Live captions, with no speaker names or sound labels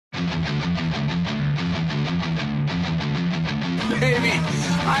Baby,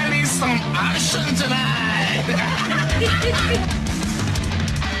 I need some action tonight.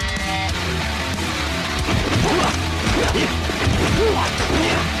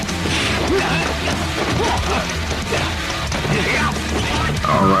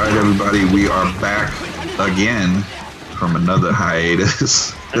 All right, everybody, we are back again from another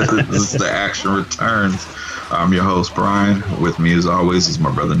hiatus. This is the action returns. I'm your host, Brian. With me, as always, is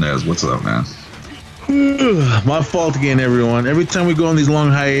my brother Nez. What's up, man? My fault again, everyone. Every time we go on these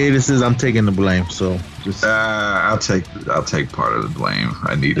long hiatuses, I'm taking the blame. So just I'll take part of the blame.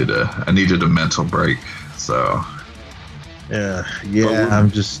 I needed a mental break. So yeah.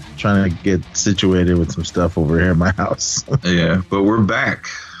 I'm just trying to get situated with some stuff over here in my house. Yeah, but we're back.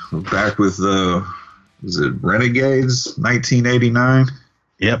 We're back with is it Renegades 1989?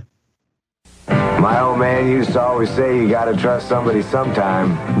 Yep. My old man used to always say you gotta trust somebody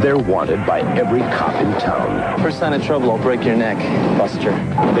sometime. They're wanted by every cop in town. First sign of trouble, I'll break your neck, Buster.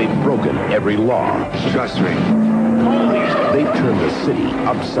 They've broken every law. Trust me. They've turned the city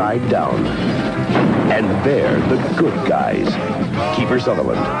upside down. And they're the good guys. Kiefer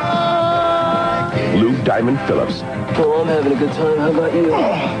Sutherland. Lou Diamond Phillips. Oh, I'm having a good time. How about you?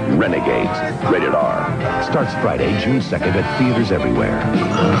 Renegades. Rated R. Starts Friday, June 2nd at theaters everywhere.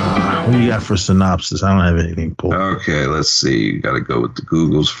 What do you got for synopsis? I don't have anything pulled. Okay, let's see. You got to go with the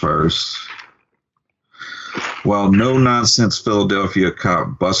Googles first. While no-nonsense Philadelphia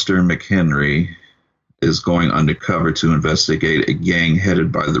cop Buster McHenry is going undercover to investigate a gang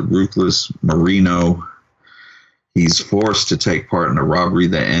headed by the ruthless Marino, he's forced to take part in a robbery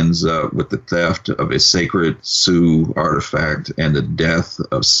that ends up with the theft of a sacred Sioux artifact and the death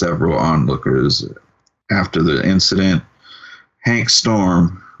of several onlookers. After the incident, Hank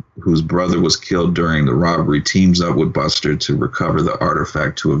Storm, whose brother was killed during the robbery, teams up with Buster to recover the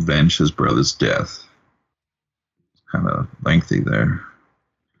artifact to avenge his brother's death. Kind of lengthy there.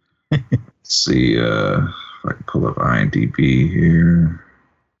 Let's see if I can pull up IMDb here.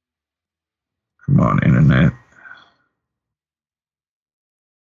 Come on, internet.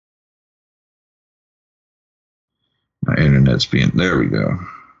 My internet's being... There we go.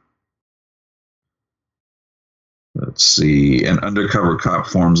 Let's see. An undercover cop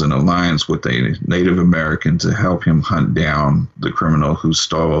forms an alliance with a Native American to help him hunt down the criminal who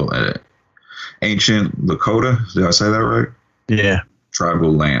stole an ancient Lakota. Did I say that right? Yeah.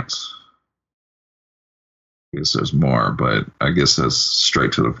 Tribal lance. I guess there's more, but I guess that's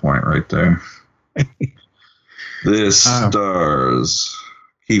straight to the point right there. This stars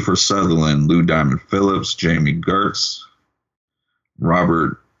Kiefer Sutherland, Lou Diamond Phillips, Jamie Gertz,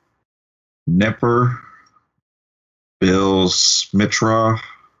 Robert Knepper, Bill Smitra,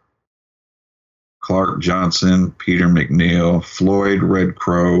 Clark Johnson, Peter McNeil, Floyd Red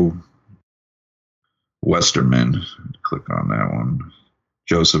Crow, Westerman, click on that one,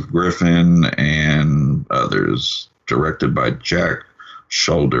 Joseph Griffin, and others. Directed by Jack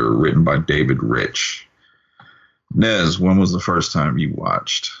Shoulder, written by David Rich. Nez, when was the first time you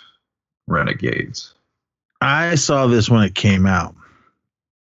watched Renegades? I saw this when it came out.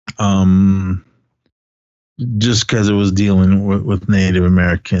 Just because it was dealing with Native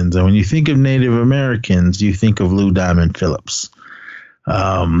Americans. And when you think of Native Americans, you think of Lou Diamond Phillips.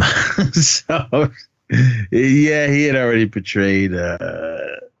 So, yeah, he had already portrayed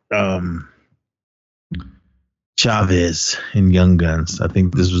Chavez in Young Guns. I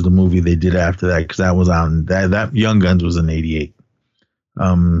think this was the movie they did after that, because that was on that Young Guns was in '88.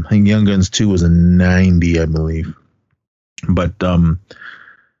 I think Young Guns 2 was in '90, I believe. But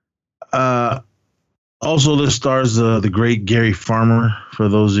also this stars the great Gary Farmer. For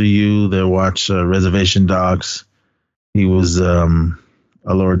those of you that watch Reservation Dogs, he was Lord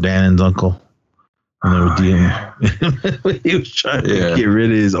Dannon's uncle. And they were dealing. He was trying to get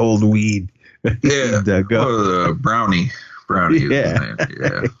rid of his old weed. Yeah, Brownie. Yeah.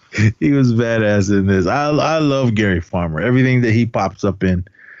 He was badass in this. I love Gary Farmer. Everything that he pops up in,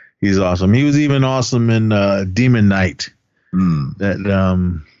 he's awesome. He was even awesome in Demon Knight.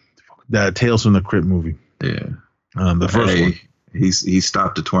 That Tales from the Crypt movie. Yeah, the first one. He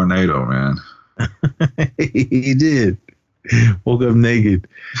stopped a tornado, man. He did. Woke up naked.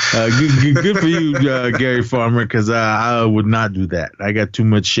 Good for you, Gary Farmer, because I would not do that. I got too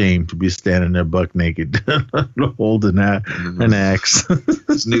much shame to be standing there buck naked holding an axe.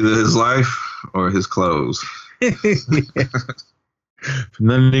 It's neither his life or his clothes.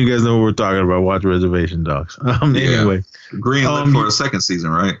 None of you guys know what we're talking about. Watch Reservation Dogs. Anyway. Greenlit for a second season,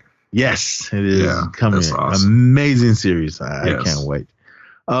 right? Yes, it is coming. That's awesome. Amazing series. I can't wait.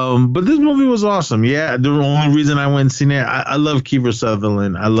 But this movie was awesome. Yeah, the only reason I went and seen it, I love Kiefer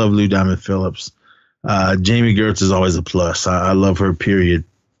Sutherland. I love Lou Diamond Phillips. Jamie Gertz is always a plus. I love her, period.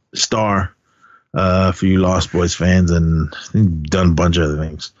 Star, for you Lost Boys fans, and done a bunch of other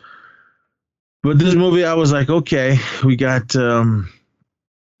things. But this movie, I was like, okay, we got.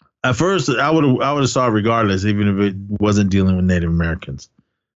 At first, I would have saw it regardless, even if it wasn't dealing with Native Americans.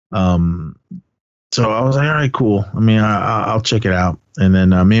 So I was like, all right, cool. I mean, I'll check it out. And then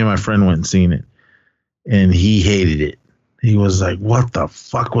me and my friend went and seen it, and he hated it. He was like, what the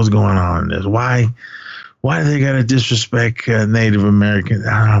fuck was going on in this? Why do they got to disrespect Native Americans?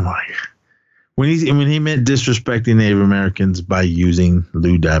 And I'm like, when he meant disrespecting Native Americans by using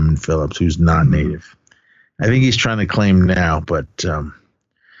Lou Diamond Phillips, who's not Native. I think he's trying to claim now, but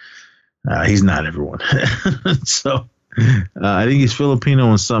he's not everyone. So I think he's Filipino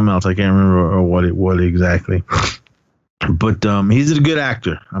and something else. I can't remember what exactly. But he's a good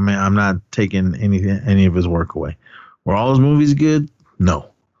actor. I mean, I'm not taking any of his work away. Were all his movies good? No.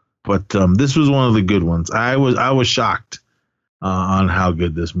 But this was one of the good ones. I was shocked on how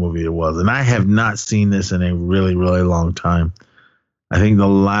good this movie was. And I have not seen this in a really, really long time. I think the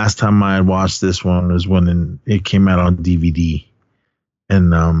last time I had watched this one was when it came out on DVD.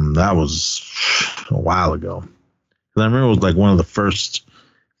 And that was a while ago. I remember it was like one of the first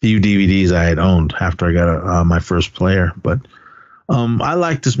few DVDs I had owned after I got my first player. But I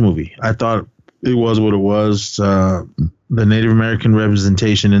liked this movie. I thought it was what it was. The Native American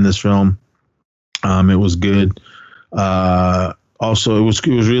representation in this film, it was good. Also, it was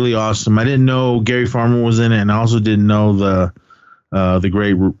really awesome. I didn't know Gary Farmer was in it, and I also didn't know the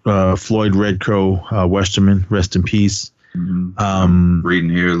great Floyd Red Crow Westerman. Rest in peace. Mm-hmm. Reading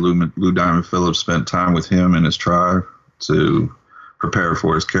here, Lou Diamond Phillips spent time with him and his tribe to prepare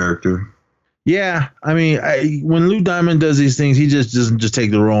for his character. Yeah, I mean, when Lou Diamond does these things, he just doesn't just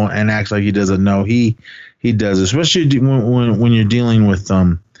take the role and acts like he doesn't know. He does, especially when you're dealing with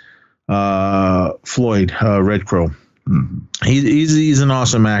Floyd Red Crow. Mm-hmm. He's an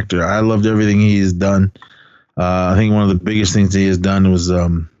awesome actor. I loved everything he has done. I think one of the biggest things he has done was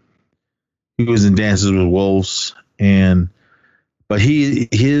he was in Dances with Wolves. But his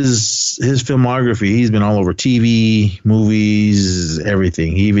filmography, he's been all over TV, movies,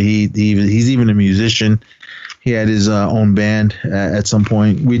 everything. He's even a musician. He had his own band at some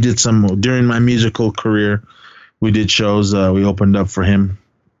point. We did some during my musical career. We did shows. We opened up for him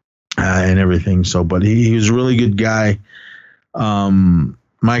and everything. So, but he was a really good guy.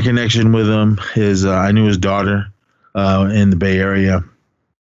 My connection with him is I knew his daughter in the Bay Area,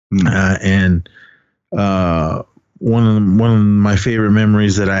 and one of my favorite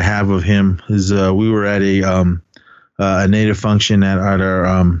memories that I have of him is we were at a Native function at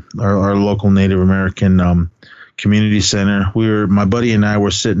our local Native American community center. My buddy and I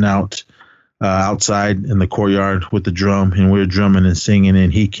were sitting outside in the courtyard with the drum, and we were drumming and singing.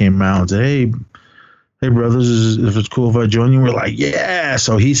 And he came out and said, "Hey, brothers, if it's cool if I join you?" We're like, "Yeah!"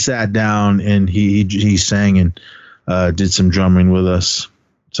 So he sat down and he sang and did some drumming with us.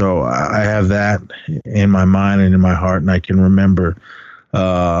 So I have that in my mind and in my heart, and I can remember.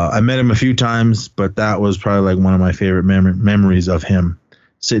 I met him a few times, but that was probably like one of my favorite memories of him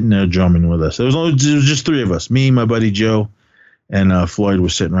sitting there drumming with us. There was just three of us, me, my buddy Joe, and Floyd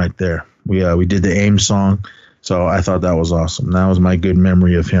was sitting right there. We did the AIM song, so I thought that was awesome. That was my good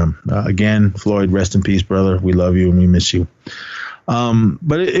memory of him. Again, Floyd, rest in peace, brother. We love you and we miss you.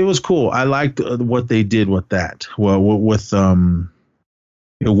 But it was cool. I liked what they did with that. Well, with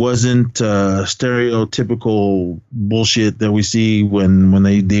it wasn't stereotypical bullshit that we see when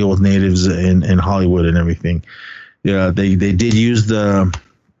they deal with natives in Hollywood and everything. Yeah, they did use the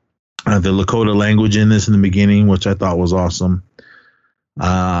Lakota language in this in the beginning, which I thought was awesome.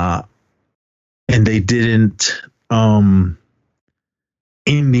 And they didn't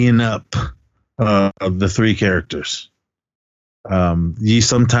Indian up the three characters.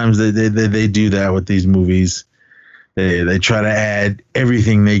 Sometimes they do that with these movies. They try to add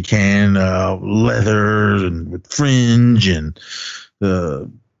everything they can, leather and with fringe and all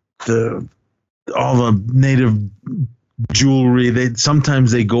the native jewelry.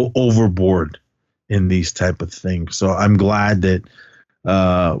 Sometimes they go overboard in these type of things. So I'm glad that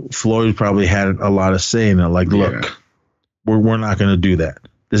Floyd probably had a lot of say in it. Like, look, we're not going to do that.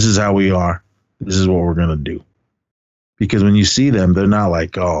 This is how we are. This is what we're going to do. Because when you see them, they're not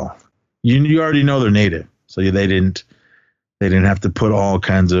like, oh, you already know they're native. So they didn't have to put all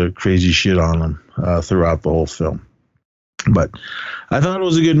kinds of crazy shit on them throughout the whole film. But I thought it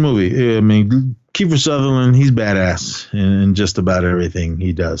was a good movie. I mean, Kiefer Sutherland, he's badass in just about everything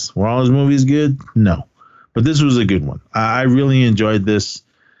he does. Were all his movies good? No. But this was a good one. I really enjoyed this.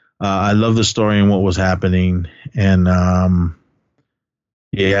 I love the story and what was happening, and I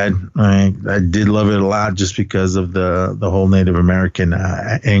did love it a lot just because of the whole Native American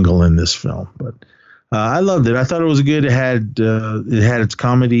angle in this film. But I loved it. I thought it was good. It had its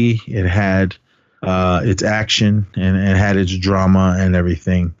comedy, it had its action, and it had its drama and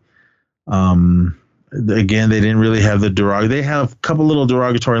everything. Again, they didn't really have they have a couple little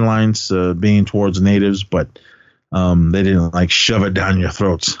derogatory lines being towards natives, but they didn't like shove it down your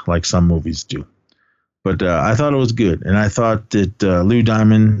throats like some movies do. But I thought it was good, and I thought that Lou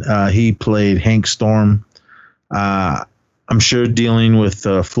Diamond, he played Hank Storm. I'm sure dealing with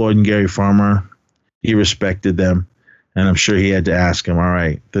Floyd and Gary Farmer, he respected them, and I'm sure he had to ask him, all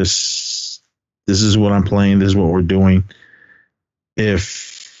right, this is what I'm playing, this is what we're doing. If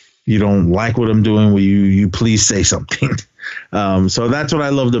you don't like what I'm doing, will you please say something? So that's what I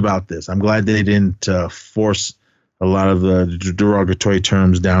loved about this. I'm glad they didn't force a lot of the derogatory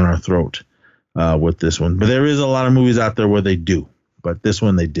terms down our throat with this one. But there is a lot of movies out there where they do, but this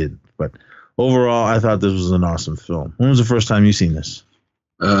one they didn't. But overall, I thought this was an awesome film. When was the first time you seen this?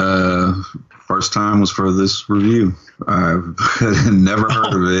 First time was for this review. I've never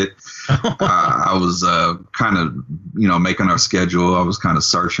heard of it. I was kind of, making our schedule. I was kind of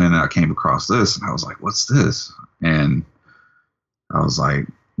searching, and I came across this, and I was like, what's this? And I was like,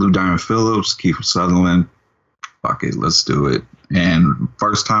 Lou Diamond Phillips, Kiefer Sutherland, fuck it, let's do it. And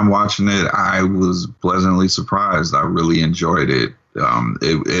first time watching it, I was pleasantly surprised. I really enjoyed it.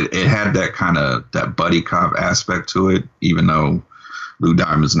 It had that kind of that buddy cop aspect to it, even though Lou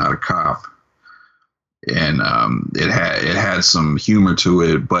Diamond's not a cop. And it had some humor to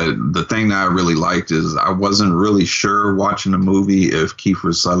it. But the thing that I really liked is I wasn't really sure watching the movie if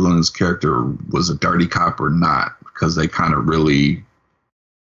Kiefer Sutherland's character was a dirty cop or not, because they kind of really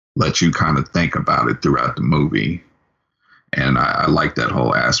let you kind of think about it throughout the movie. And I like that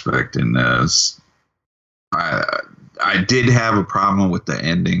whole aspect. And I did have a problem with the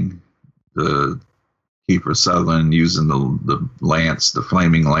ending, the Kiefer Sutherland using the lance, the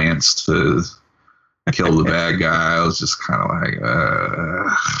flaming lance, to kill the bad guy. I was just kind of like,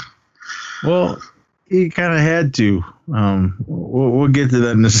 Well, he kind of had to. We'll get to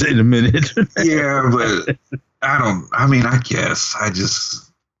that in a minute. Yeah, but I guess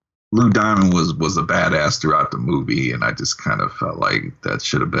Lou Diamond was a badass throughout the movie, and I just kind of felt like that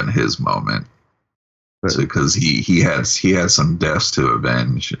should have been his moment, because he had some deaths to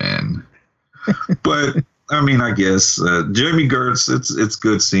avenge. And but I guess Jamie Gertz, it's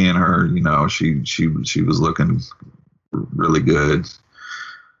good seeing her. She was looking really good.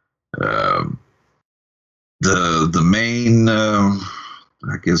 The main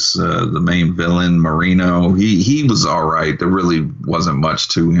the main villain, Marino, he was all right. There really wasn't much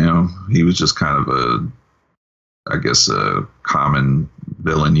to him. He was just kind of a common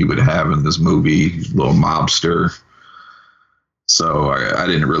villain you would have in this movie, little mobster. So I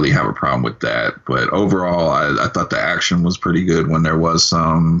didn't really have a problem with that. But overall, I thought the action was pretty good when there was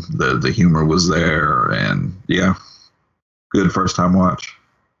some. The humor was there, and yeah, good first time watch.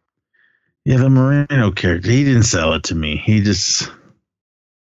 Yeah, the Marino character, he didn't sell it to me. He just,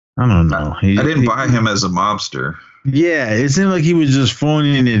 I don't know. I didn't buy him as a mobster. Yeah, it seemed like he was just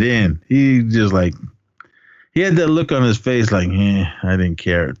phoning it in. He just he had that look on his face like, I didn't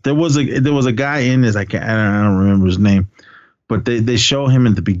care. There was a guy in this, I don't remember his name, but they show him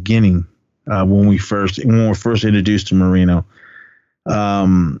at the beginning when we're first introduced to Marino.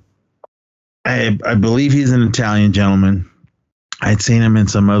 I believe he's an Italian gentleman. I'd seen him in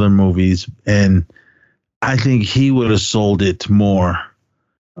some other movies, and I think he would have sold it more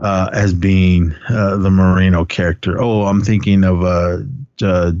as being the Marino character. Oh, I'm thinking of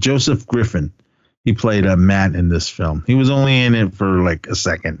Joseph Griffin. He played Matt in this film. He was only in it for like a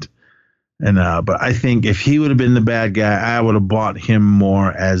second. And but I think if he would have been the bad guy, I would have bought him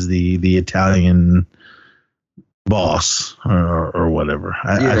more as the Italian boss or whatever.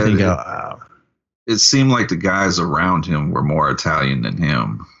 I think it seemed like the guys around him were more Italian than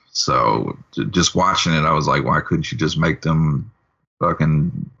him. So just watching it, I was like, why couldn't you just make them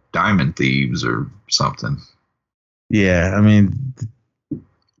fucking diamond thieves or something? Yeah, I mean,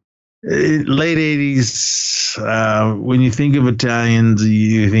 late 80s, when you think of Italians,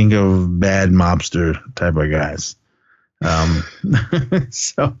 you think of bad mobster type of guys. But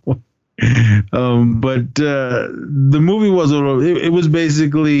the movie was it was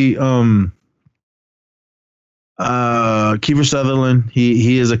basically Kiefer Sutherland.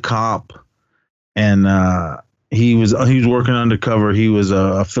 He is a cop, and he was working undercover. He was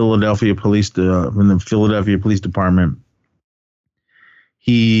a Philadelphia police in the Philadelphia Police Department.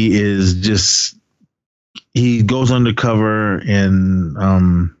 He goes undercover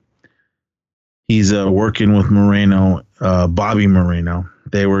in he's working with Moreno, Bobby Moreno.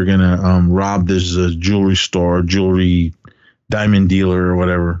 They were gonna rob this jewelry store, jewelry diamond dealer or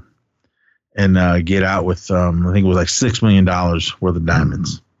whatever, and get out with I think it was like $6 million worth of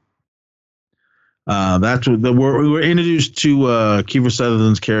diamonds. That's what we were introduced to Kiefer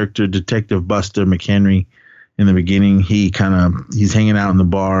Sutherland's character, Detective Buster McHenry. In the beginning, he's hanging out in the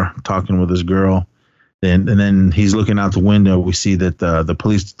bar talking with his girl, and then he's looking out the window. We see that the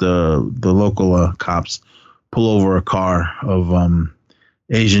police, the local cops, pull over a car of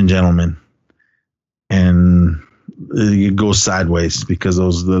Asian gentlemen, and it goes sideways because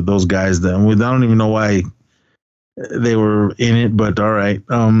those guys that I don't even know why they were in it, but all right.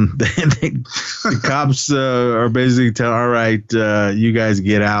 The cops are basically telling, all right, you guys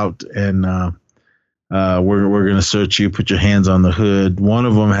get out, and we're gonna search you. Put your hands on the hood. One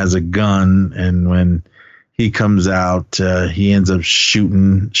of them has a gun, and when he comes out, he ends up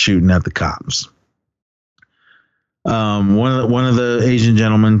shooting at the cops. One of the Asian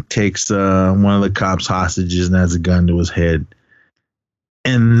gentlemen takes one of the cops hostages and has a gun to his head.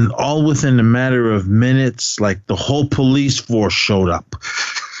 And all within a matter of minutes, like the whole police force showed up.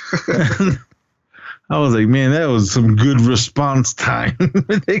 I was like, man, that was some good response time.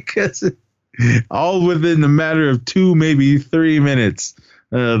 Because all within a matter of 2, maybe 3 minutes,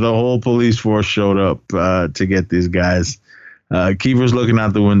 the whole police force showed up to get these guys. Kiefer's looking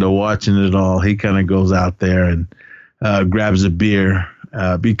out the window, watching it all. He kind of goes out there and grabs a beer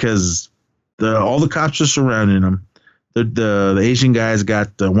because all the cops are surrounding him. The Asian guy's got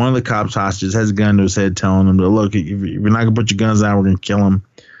one of the cops hostage, has a gun to his head, telling him, look, if you're not going to put your guns down, we're going to kill him.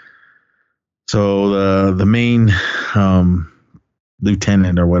 So the main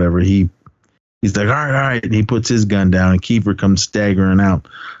lieutenant or whatever, he's like, all right. And he puts his gun down, and Kiefer comes staggering out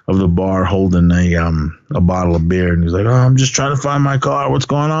of the bar holding a bottle of beer. And he's like, oh, I'm just trying to find my car. What's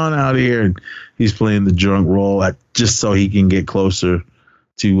going on out here? And he's playing the drunk role just so he can get closer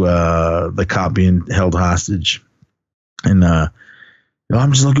to the cop being held hostage. And I'm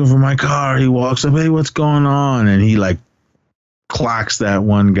just looking for my car. He walks up, hey, what's going on? And he like clocks that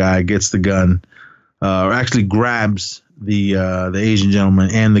one guy, gets the gun, or actually grabs the Asian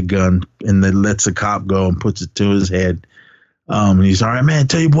gentleman and the gun, and then lets the cop go and puts it to his head. And he's all right, man.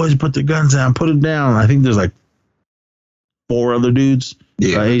 Tell you boys to put the guns down. Put it down. I think there's like 4 other dudes,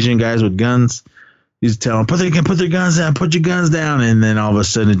 Asian guys with guns. He's telling them, put their guns down. Put your guns down. And then all of a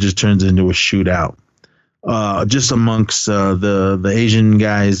sudden, it just turns into a shootout. Just amongst the Asian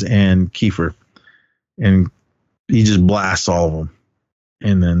guys and Kiefer, and he just blasts all of them,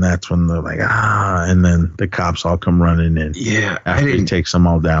 and then that's when they're like, and then the cops all come running in. Yeah, after he takes them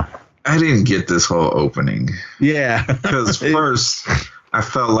all down. I didn't get this whole opening. Yeah, because first I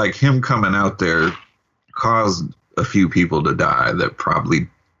felt like him coming out there caused a few people to die that probably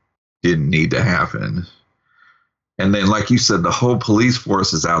didn't need to happen. And then, like you said, the whole police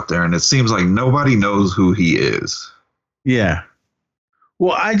force is out there, and it seems like nobody knows who he is. Yeah.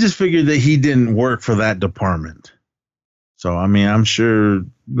 Well, I just figured that he didn't work for that department. So, I mean, I'm sure.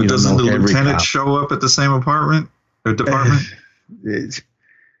 But doesn't the lieutenant show up at the same department? I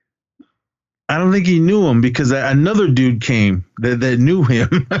don't think he knew him, because another dude came that knew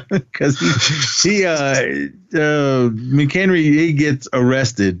him, because McHenry, he gets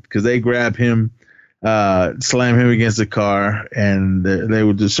arrested because they grab him. Slam him against the car, and they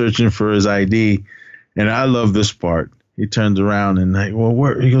were just searching for his ID. And I love this part. He turns around and like,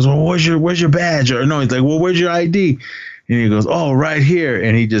 he goes, well, where's your badge? Or no, he's like, well, where's your ID? And he goes, oh, right here.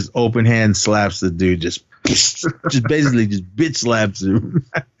 And he just open hand slaps the dude, just basically just bitch slaps him.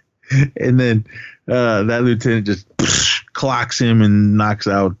 And then that lieutenant just clocks him and knocks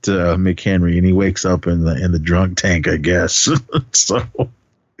out McHenry, and he wakes up in the drunk tank, I guess. So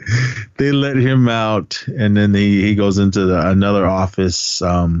they let him out, and then he goes into another office.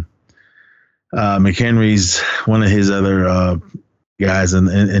 McHenry's one of his other guys,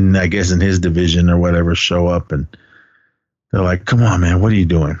 and I guess in his division or whatever, show up, and they're like, "Come on, man, what are you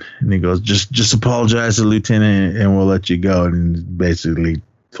doing?" And he goes, "Just apologize to the lieutenant, and we'll let you go." And basically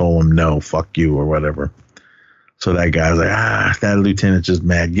told him, "No, fuck you," or whatever. So that guy's like, that lieutenant's just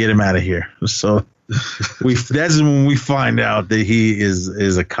mad. Get him out of here. So that's when we find out that he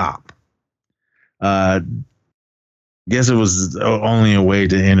is a cop. Guess it was only a way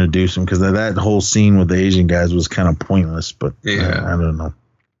to introduce him, because that whole scene with the Asian guys was kind of pointless. But yeah, I don't know.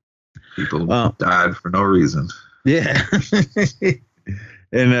 People died for no reason. Yeah.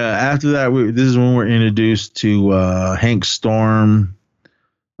 And after that, this is when we're introduced to Hank Storm,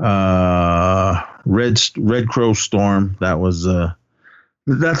 Red Crow Storm.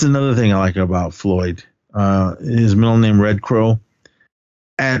 That's another thing I like about Floyd. His middle name, Red Crow.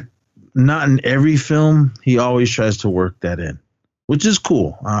 At not in every film. He always tries to work that in, which is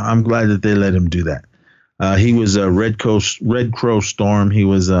cool. I'm glad that they let him do that. He was Red Crow Storm. He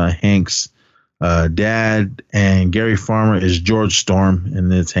was Hank's dad, and Gary Farmer is George Storm,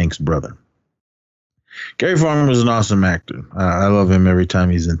 and it's Hank's brother. Gary Farmer was an awesome actor. I love him every time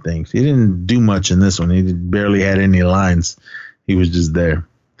he's in things. He didn't do much in this one. He barely had any lines. He was just there.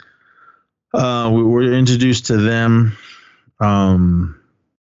 We were introduced to them.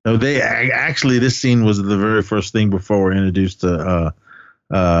 This scene was the very first thing before we're introduced to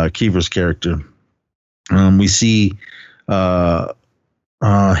Kiefer's character. We see Hank,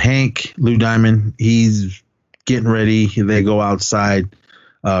 Lou Diamond. He's getting ready. They go outside.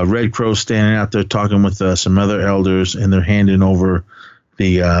 Red Crow standing out there talking with some other elders, and they're handing over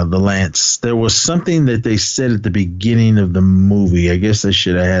the lance. There was something that they said at the beginning of the movie. I guess I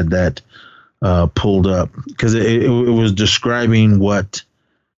should have had that pulled up, because it was describing what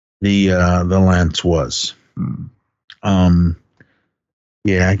the lance was.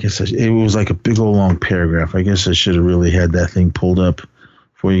 Yeah, I guess it was like a big old long paragraph. I guess I should have really had that thing pulled up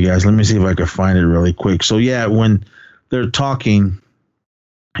for you guys. Let me see if I can find it really quick. So yeah, when they're talking,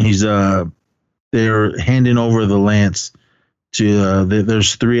 they're handing over the lance to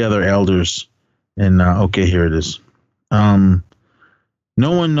there's three other elders, and okay, here it is. No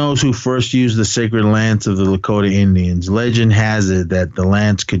one knows who first used the sacred lance of the Lakota Indians. Legend has it that the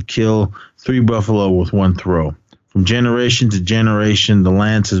lance could kill 3 buffalo with one throw. From generation to generation, the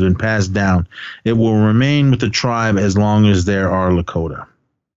lance has been passed down. It will remain with the tribe as long as there are Lakota.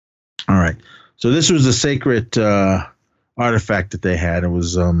 All right. So this was a sacred artifact that they had. It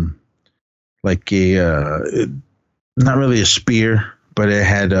was like not really a spear, but it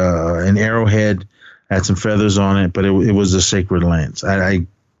had an arrowhead, had some feathers on it, but it was a sacred lance.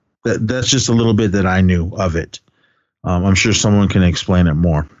 That's just a little bit that I knew of it. I'm sure someone can explain it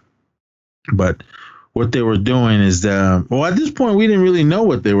more. But what they were doing is, at this point, we didn't really know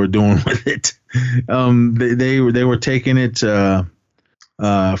what they were doing with it. They were taking it from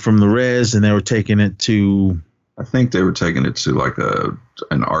the res, and they were taking it to. I think they were taking it to like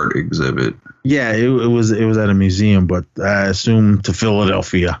an art exhibit. Yeah, it was at a museum, but I assume to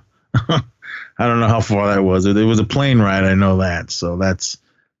Philadelphia. I don't know how far that was. It was a plane ride. I know that. So that's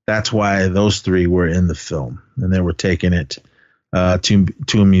why those three were in the film, and they were taking it to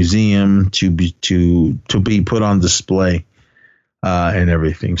a museum to be put on display and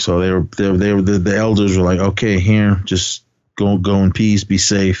everything. So the elders were like, okay, here, just go in peace, be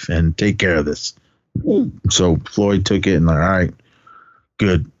safe, and take care of this. So Floyd took it and like, all right,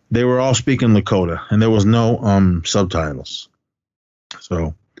 good. They were all speaking Lakota, and there was no subtitles.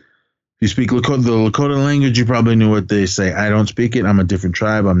 So if you speak the Lakota language, you probably knew what they say. I don't speak it. I'm a different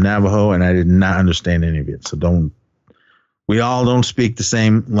tribe. I'm Navajo, and I did not understand any of it. So we all don't speak the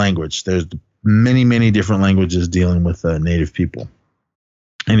same language. There's many, many different languages dealing with Native people.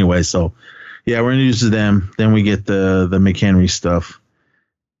 Anyway, so yeah, we're introduced to them. Then we get the McHenry stuff,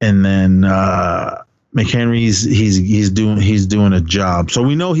 and then McHenry's he's doing a job. So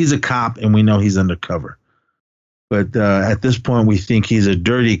we know he's a cop, and we know he's undercover. But at this point, we think he's a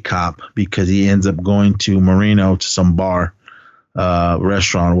dirty cop because he ends up going to Marino, to some bar,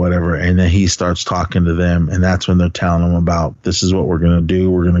 restaurant, or whatever, and then he starts talking to them, and that's when they're telling him about, this is what we're going to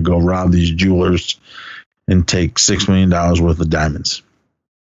do. We're going to go rob these jewelers and take $6 million worth of diamonds.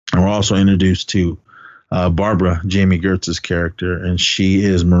 And we're also introduced to Barbara, Jamie Gertz's character, and she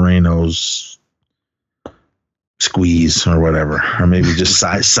is Moreno's squeeze or whatever, or maybe just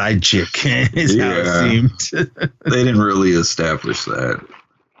side chick is how it seemed. They didn't really establish that.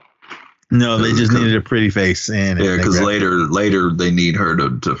 No, they just needed a pretty face. And yeah, because later they need her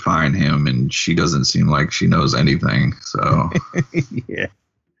to find him, and she doesn't seem like she knows anything. So yeah.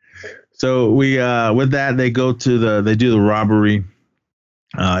 So we with that, they go to they do the robbery.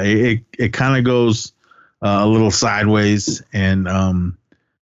 It kind of goes a little sideways, and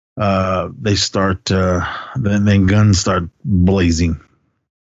they start then guns start blazing.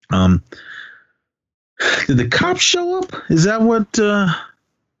 Did the cops show up? Is that what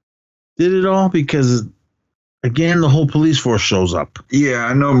did it all? Because again, the whole police force shows up. Yeah,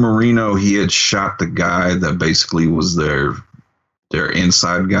 I know Marino, he had shot the guy that basically was their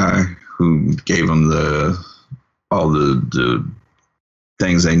inside guy, who gave them all the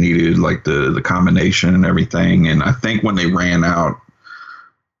things they needed, like the combination and everything. And I think when they ran out,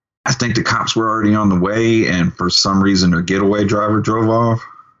 I think the cops were already on the way, and for some reason their getaway driver drove off.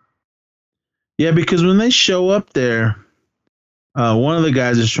 Yeah, because when they show up there, one of the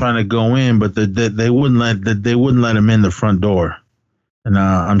guys is trying to go in, but they wouldn't let him in the front door, and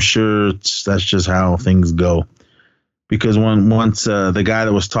I'm sure that's just how things go. because once the guy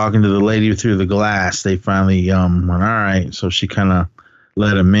that was talking to the lady through the glass, they finally went, all right. So she kind of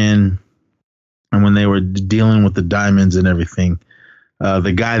let him in. And when they were dealing with the diamonds and everything,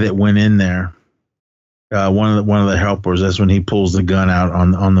 the guy that went in there, one of the helpers, that's when he pulls the gun out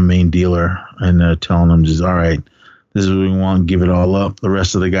on the main dealer and telling him, just, all right, this is what we want, give it all up. The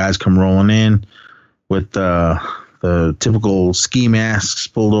rest of the guys come rolling in with the typical ski masks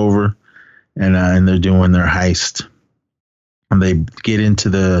pulled over, and they're doing their heist. And they get into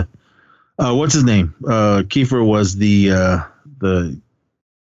the what's his name? Kiefer was the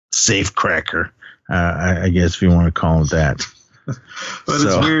safe cracker, I guess if you want to call it that. But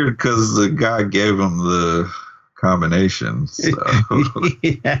it's weird because the guy gave him the combination. So.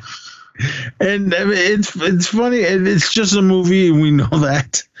 Yeah. And I mean, it's funny, and it's just a movie, and we know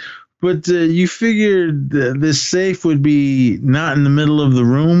that. But you figured this safe would be not in the middle of the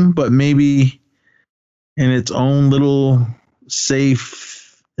room, but maybe in its own little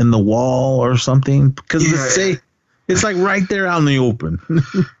safe in the wall or something. Because the safe, it's like right there out in the open.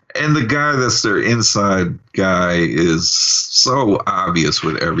 And the guy that's their inside guy is so obvious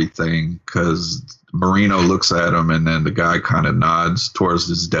with everything because Marino looks at him and then the guy kind of nods towards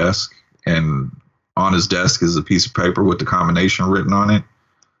his desk. And on his desk is a piece of paper with the combination written on it.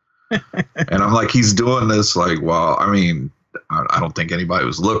 And I'm like, he's doing this like, well, I mean, I don't think anybody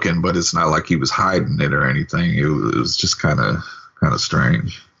was looking, but it's not like he was hiding it or anything. It was just kind of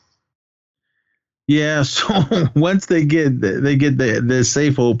strange. Yeah, so once they get the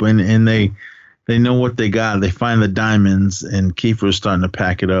safe open and they know what they got, they find the diamonds, and Kiefer's starting to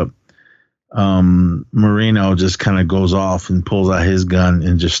pack it up. Marino just kind of goes off and pulls out his gun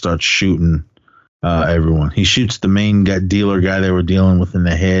and just starts shooting everyone. He shoots the main dealer guy they were dealing with in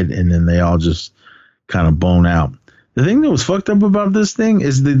the head, and then they all just kind of bone out. The thing that was fucked up about this thing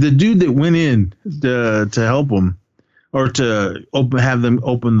is the dude that went in to help him or to have them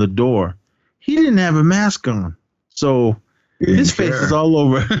open the door. He didn't have a mask on, so his face is all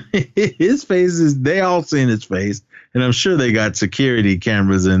over. His face is, they all seen his face, and I'm sure they got security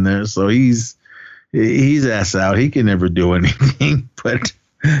cameras in there, so he's ass out. He can never do anything. But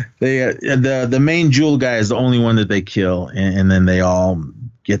the main jewel guy is the only one that they kill, and then they all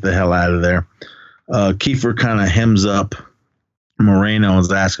get the hell out of there. Kiefer kind of hems up Moreno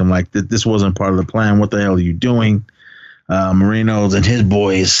and asks him like, "This wasn't part of the plan. What the hell are you doing?" Marino's and his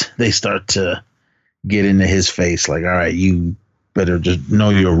boys, they start to get into his face like, all right, you better just know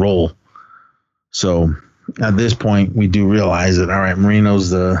your role. So at this point, we do realize that, all right, Marino's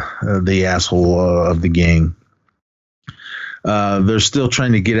the asshole of the gang. They're still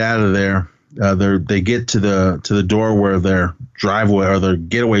trying to get out of there. They get to the door where their driveway or their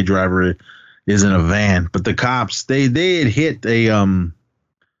getaway driver is in a van, but the cops, they had hit a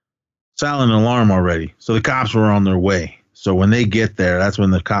silent alarm already, so the cops were on their way. So when they get there, that's when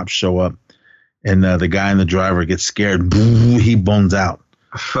the cops show up, and the guy and the driver gets scared. He bones out.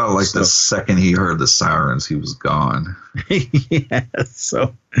 I felt like the second he heard the sirens, he was gone. Yeah.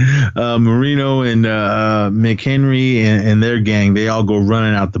 So Marino and McHenry and their gang, they all go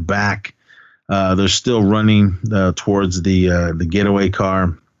running out the back. They're still running towards the getaway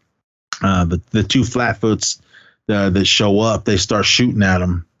car. The two flatfoots that show up, they start shooting at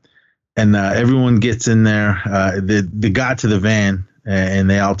them. And everyone gets in there. They got to the van, and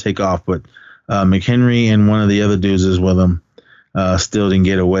they all take off. But McHenry and one of the other dudes is with him. Still didn't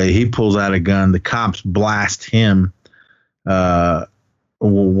get away. He pulls out a gun. The cops blast him. One of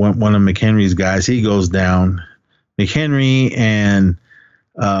McHenry's guys, he goes down. McHenry and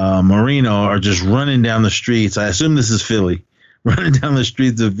Marino are just running down the streets. I assume this is Philly. Running down the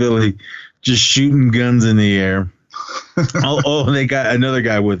streets of Philly, just shooting guns in the air. They got another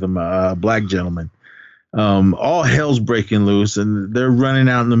guy with them, a black gentleman. All hell's breaking loose, and they're running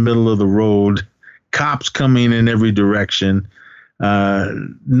out in the middle of the road. Cops coming in every direction.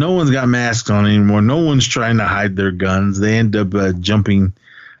 No one's got masks on anymore. No one's trying to hide their guns. They end up jumping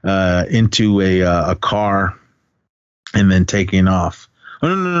into a car and then taking off.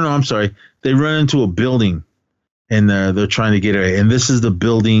 Oh, no, I'm sorry. They run into a building, and they're trying to get away. And this is the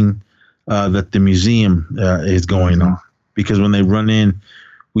building that the museum is going on, because when they run in,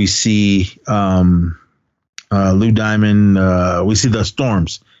 we see Lou Diamond. We see the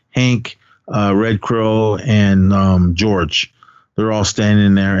Storms, Hank, Red Crow, and George. They're all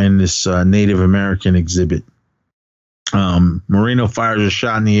standing there in this Native American exhibit. Marino fires a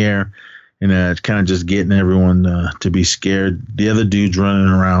shot in the air, and it's kind of just getting everyone to be scared. The other dude's running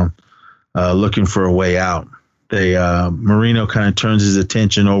around looking for a way out. Marino kind of turns his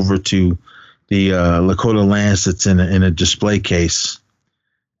attention over to the Lakota lance that's in a display case,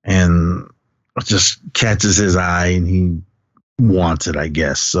 and just catches his eye, and he wants it, I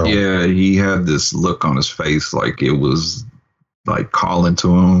guess. So Yeah, he had this look on his face like it was like calling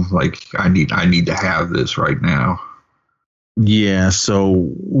to him, like I need to have this right now. yeah. So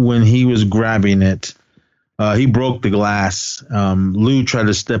when he was grabbing it, he broke the glass. Lou tried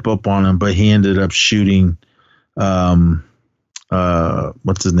to step up on him, but he ended up shooting. What's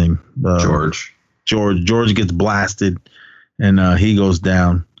his name? George. George gets blasted, and he goes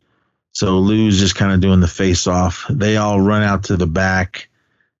down. So Lou's just kind of doing the face off. They all run out to the back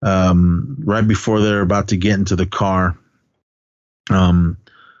right before they're about to get into the car.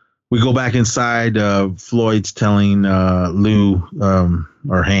 We go back inside. Floyd's telling Lou,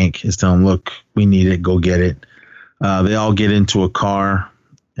 or Hank is telling him, look, we need it. Go get it. They all get into a car,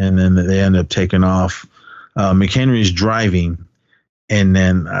 and then they end up taking off. McHenry's driving, and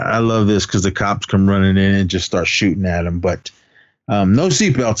then I love this because the cops come running in and just start shooting at him. But no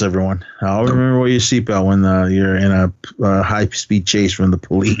seatbelts, everyone. I'll remember wear your seatbelt when you're in a high-speed chase from the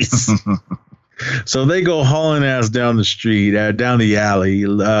police. So they go hauling ass down the street, down the alley.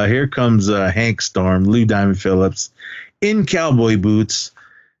 Here comes Hank Storm, Lou Diamond Phillips, in cowboy boots,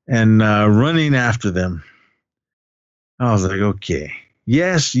 and running after them. I was like, okay.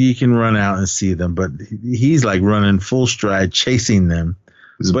 Yes, you can run out and see them, but he's like running full stride, chasing them.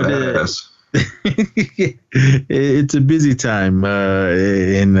 He's badass. It's a busy time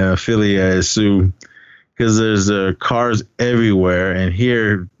in Philly, I assume, because there's cars everywhere, and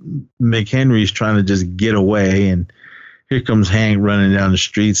here McHenry's trying to just get away, and here comes Hank running down the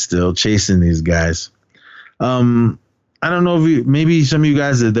street still, chasing these guys. I don't know if maybe some of you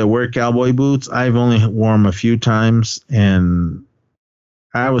guys that wear cowboy boots, I've only worn them a few times, and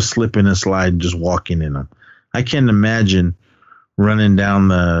I was slipping and sliding just walking in them. I can't imagine running down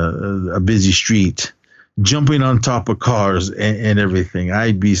a busy street, jumping on top of cars and everything.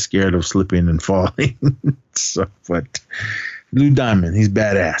 I'd be scared of slipping and falling. So, but Lou Diamond, he's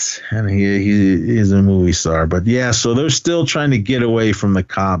badass, and he is a movie star. But yeah, so they're still trying to get away from the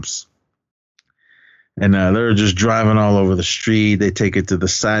cops, and they're just driving all over the street. They take it to the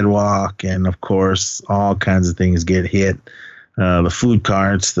sidewalk, and of course, all kinds of things get hit. The food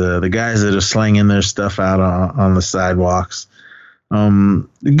carts, the guys that are slinging their stuff out on the sidewalks.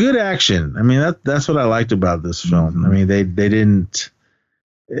 Good action. I mean, that's what I liked about this film. Mm-hmm. I mean, they didn't.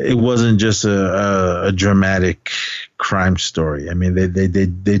 It wasn't just a dramatic crime story. I mean, they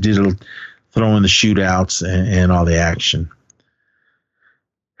did throw in the shootouts and all the action.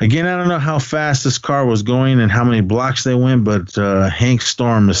 Again, I don't know how fast this car was going and how many blocks they went, but Hank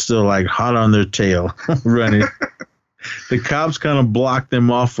Storm is still like hot on their tail running. The cops kind of blocked them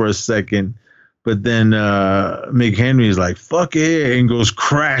off for a second, but then McHenry is like, fuck it, and goes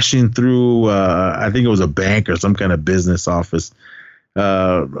crashing through, I think it was a bank or some kind of business office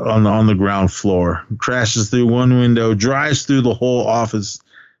on the ground floor. Crashes through one window, drives through the whole office,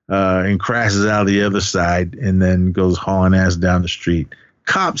 and crashes out the other side, and then goes hauling ass down the street.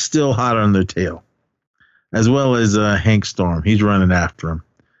 Cops still hot on their tail, as well as Hank Storm. He's running after him.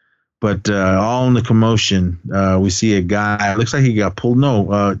 But all in the commotion, we see a guy. Looks like he got pulled.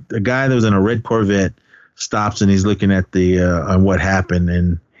 No, a guy that was in a red Corvette stops and he's looking at the on what happened.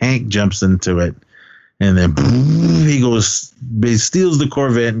 And Hank jumps into it, and then boom, he steals the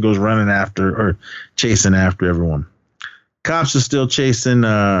Corvette and goes running after or chasing after everyone. Cops are still chasing.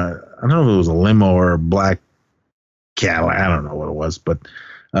 I don't know if it was a limo or a black Cadillac. I don't know what it was, but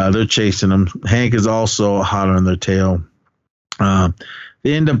they're chasing him. Hank is also hot on their tail.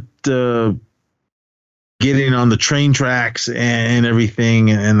 They end up getting on the train tracks and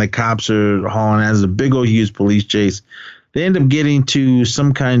everything, and the cops are hauling as a big old huge police chase. They end up getting to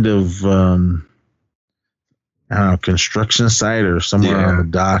some kind of I don't know, construction site or somewhere on the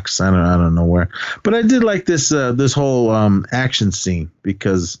docks. I don't know where, but I did like this whole action scene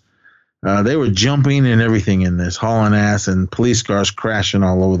because they were jumping and everything in this, hauling ass, and police cars crashing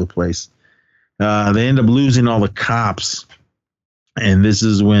all over the place. They end up losing all the cops. And this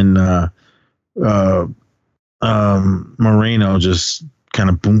is when Moreno just kind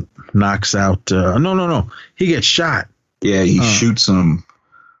of boom, knocks out. No. He gets shot. Yeah, he shoots him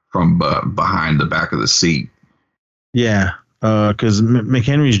from behind the back of the seat. Yeah, because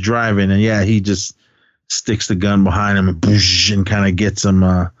McHenry's driving, and he just sticks the gun behind him and boosh, and kind of gets him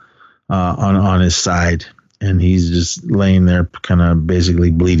on his side. And he's just laying there kind of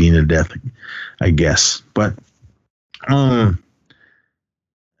basically bleeding to death, I guess. But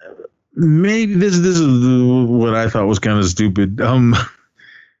maybe this is what I thought was kind of stupid. I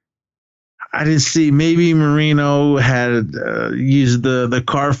didn't see. Maybe Marino had used the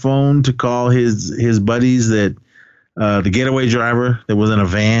car phone to call his buddies that the getaway driver that was in a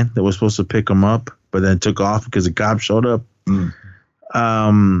van that was supposed to pick him up, but then took off because the cops showed up.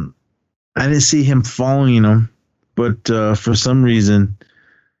 I didn't see him following him, but for some reason,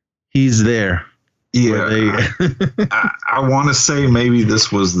 he's there. Yeah, I want to say maybe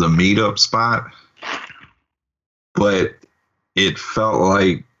this was the meetup spot, but it felt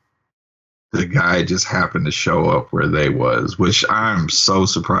like the guy just happened to show up where they was, which I'm so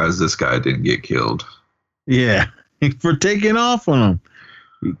surprised this guy didn't get killed. Yeah, for taking off on him.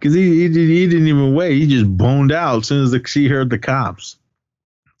 Because he didn't even wait. He just boned out as soon as she heard the cops.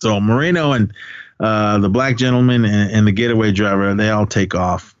 So Moreno and the black gentleman and the getaway driver, they all take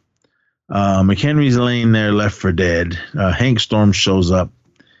off. McHenry's laying there left for dead. Hank Storm shows up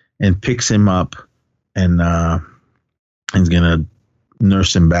and picks him up and is going to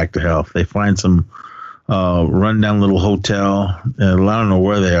nurse him back to health. They find some rundown little hotel. I don't know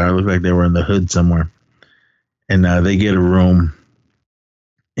where they are. It looked like they were in the hood somewhere. And they get a room.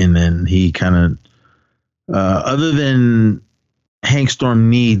 And then he kind of, other than Hank Storm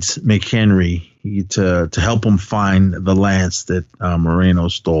needs McHenry to help him find the lance that Moreno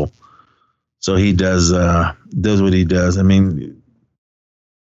stole. So he does what he does. I mean,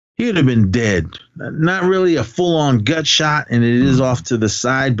 he would have been dead. Not really a full-on gut shot, and it is off to the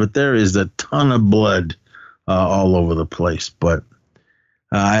side, but there is a ton of blood all over the place. But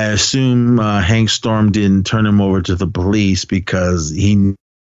I assume Hank Storm didn't turn him over to the police because he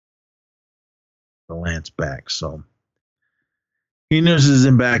the lance back. So he nurses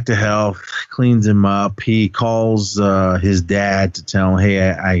him back to health, cleans him up. He calls his dad to tell him,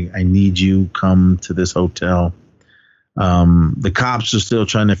 hey, I need you, come to this hotel. The cops are still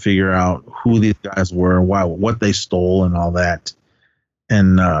trying to figure out who these guys were, what they stole and all that.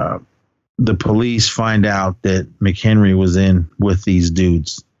 And the police find out that McHenry was in with these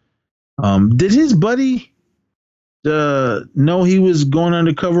dudes. Did his buddy know he was going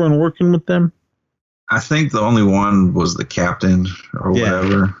undercover and working with them? I think the only one was the captain or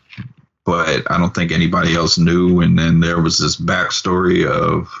whatever, but I don't think anybody else knew. And then there was this backstory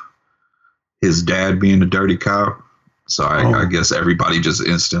of his dad being a dirty cop. So I guess everybody just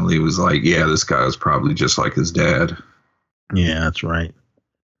instantly was like, yeah, this guy is probably just like his dad. Yeah, that's right.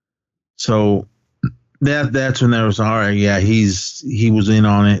 So that's when there was, all right, yeah, he was in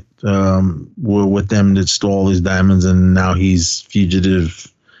on it with them that stole his diamonds, and now he's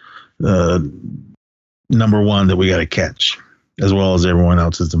fugitive number one that we got to catch, as well as everyone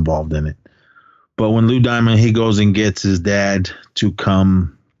else that's involved in it. But when Lou Diamond, he goes and gets his dad to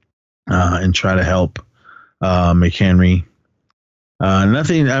come and try to help McHenry.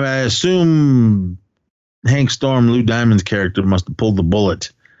 Nothing. I assume Hank Storm, Lou Diamond's character, must have pulled the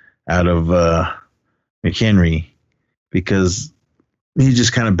bullet out of McHenry, because he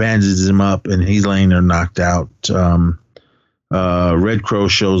just kind of bandages him up and he's laying there knocked out. Red Crow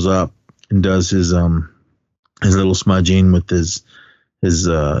shows up and does his little smudging with his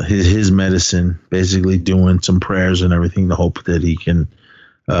medicine, basically doing some prayers and everything to hope that he can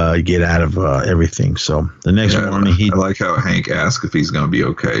get out of everything. So the next morning, I like how Hank asks if he's going to be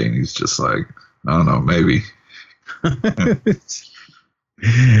okay, and he's just like, I don't know, maybe.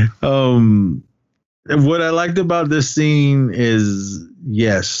 What I liked about this scene is,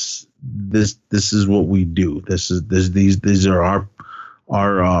 yes, this is what we do. These are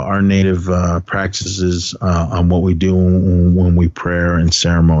our native practices on what we do when we pray and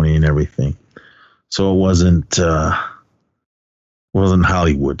ceremony and everything. So it wasn't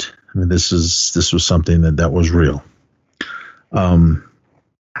Hollywood. I mean, this was something that was real.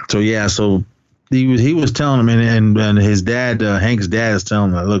 So he was telling him, and his dad, Hank's dad, is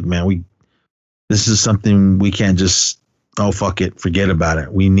telling him, look, man, this is something we can't just, oh, fuck it, forget about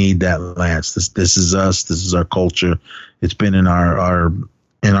it. We need that lance. This is us. This is our culture. It's been in our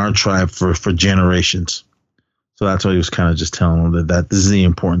tribe for generations. So that's why he was kind of just telling them that this is the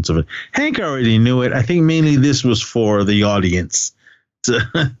importance of it. Hank already knew it. I think mainly this was for the audience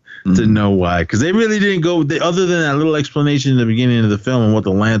to know why, because they really didn't go. Other than that little explanation in the beginning of the film and what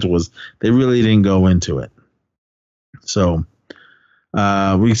the lance was, they really didn't go into it. So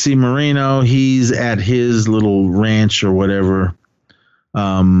we see Moreno. He's at his little ranch or whatever,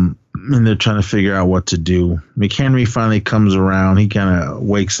 and they're trying to figure out what to do. McHenry finally comes around. He kind of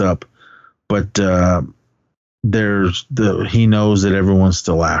wakes up, but he knows that everyone's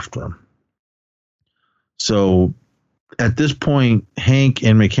still after him. So at this point, Hank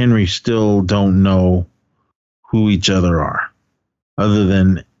and McHenry still don't know who each other are, other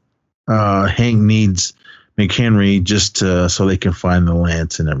than Hank needs McHenry just so they can find the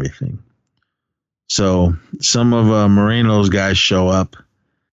lance and everything. So some of Moreno's guys show up.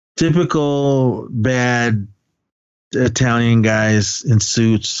 Typical bad Italian guys in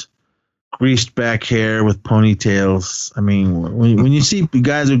suits, greased back hair with ponytails. I mean, when you see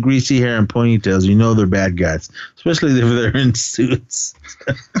guys with greasy hair and ponytails, you know they're bad guys, especially if they're in suits.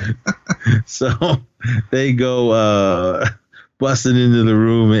 So they go busting into the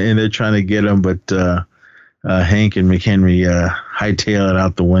room and they're trying to get him, but Hank and McHenry hightail it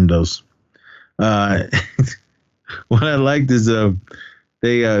out the windows. What I liked is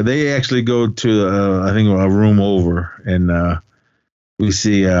they actually go to I think a room over, and we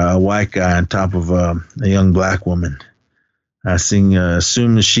see a white guy on top of a young black woman. Assume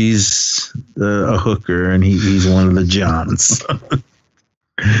that she's a hooker and he's one of the Johns.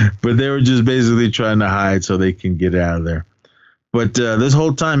 But they were just basically trying to hide so they can get out of there. But this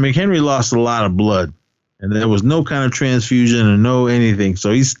whole time, McHenry lost a lot of blood, and there was no kind of transfusion or no anything.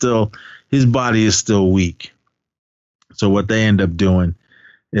 So his body is still weak. So what they end up doing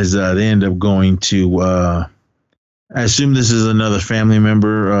is they end up going to, I assume this is another family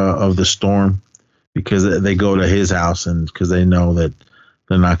member of the Storm, because they go to his house and because they know that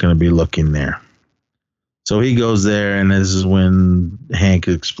they're not going to be looking there. So he goes there, and this is when Hank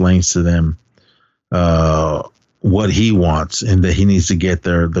explains to them what he wants and that he needs to get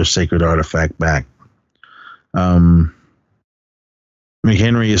their sacred artifact back. McHenry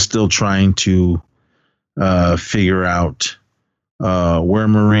is still trying to figure out where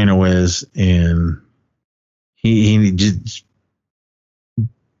Marino is, and he just,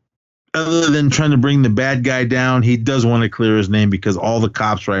 other than trying to bring the bad guy down, he does want to clear his name because all the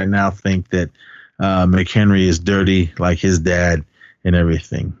cops right now think that McHenry is dirty like his dad and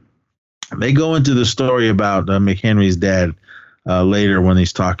everything. They go into the story about McHenry's dad later when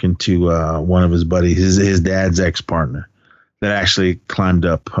he's talking to one of his buddies, his dad's ex-partner that actually climbed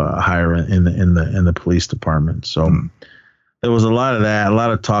up higher in the police department. So there was a lot of that, a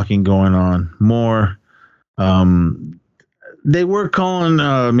lot of talking going on. More, they were calling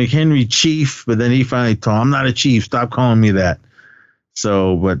McHenry chief, but then he finally told him, "I'm not a chief. Stop calling me that."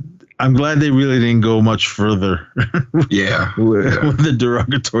 So, but I'm glad they really didn't go much further. With the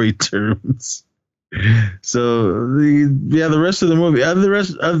derogatory terms. So the rest of the movie,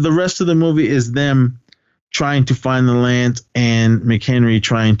 the rest of the movie is them trying to find the land and McHenry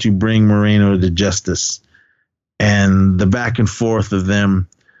trying to bring Moreno to justice, and the back and forth of them,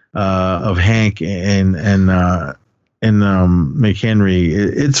 of Hank and McHenry.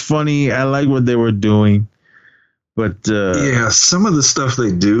 It's funny. I like what they were doing. But some of the stuff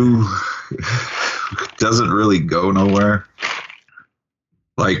they do doesn't really go nowhere.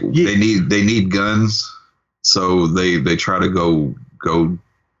 Like they need guns, so they try to go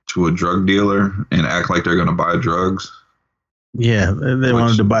to a drug dealer and act like they're going to buy drugs. Yeah, they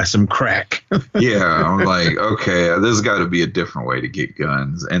wanted to buy some crack. Yeah, I'm like, okay, there's got to be a different way to get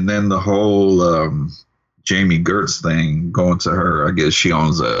guns. And then the whole Jamie Gertz thing, going to her, I guess she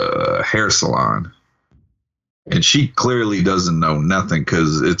owns a hair salon. And she clearly doesn't know nothing,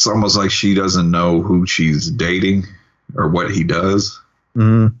 because it's almost like she doesn't know who she's dating or what he does.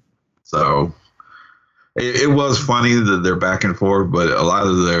 Mm-hmm. So it was funny that they're back and forth, but a lot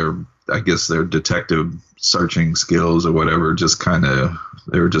of their detective searching skills or whatever, they were just kind of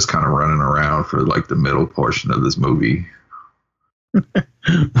running around for like the middle portion of this movie.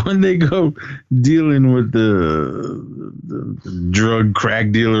 When they go dealing with the drug crack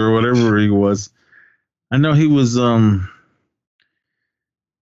dealer or whatever he was, I know he was I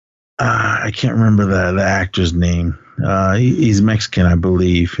can't remember the actor's name. He's Mexican, I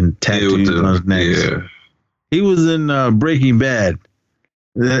believe, and tattoos on his neck. Yeah. He was in Breaking Bad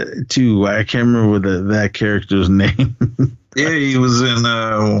too. I can't remember that character's name. Yeah, he was in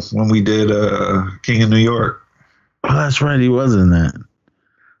when we did King of New York. Oh, that's right, he was in that.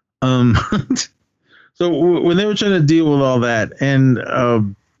 So when they were trying to deal with all that, and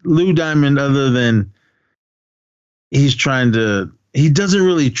Lou Diamond, other than he doesn't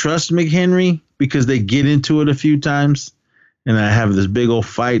really trust McHenry because they get into it a few times, and I have this big old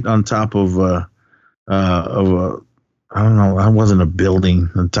fight on top of a I don't know, I wasn't a building,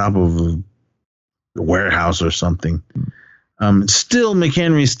 on top of a warehouse or something. Still,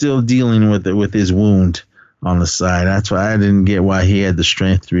 McHenry's still dealing with his wound on the side. That's why I didn't get why he had the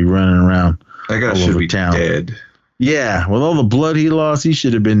strength to be running around. That guy should be dead. Yeah, with all the blood he lost, he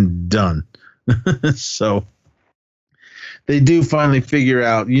should have been done. So they do finally figure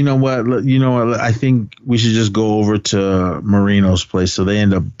out, you know what, I think we should just go over to Marino's place. So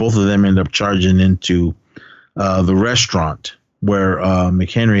both of them end up charging into the restaurant where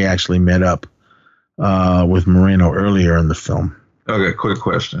McHenry actually met up with Moreno earlier in the film. Okay, quick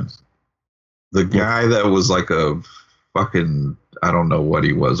question. The guy that was like a fucking I don't know what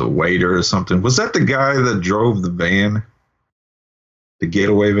he was, a waiter or something. Was that the guy that drove the van? The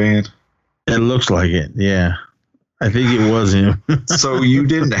getaway van? It looks like it, yeah. I think it was him. So you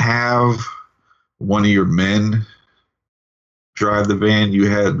didn't have one of your men drive the van? You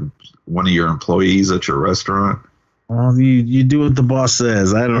had one of your employees at your restaurant? Well, you do what the boss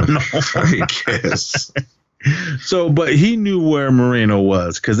says. I don't know. I guess. So, but he knew where Moreno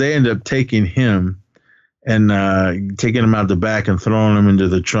was because they ended up taking him and taking him out the back and throwing him into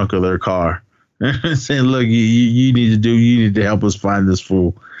the trunk of their car. Saying, look, you need to help us find this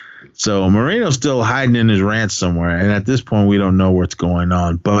fool. So Moreno's still hiding in his ranch somewhere, and at this point we don't know what's going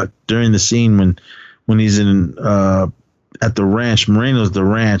on. But during the scene when he's in at the ranch, Moreno's the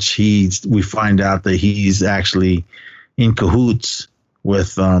ranch, we find out that he's actually in cahoots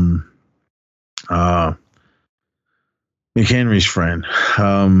with McHenry's friend.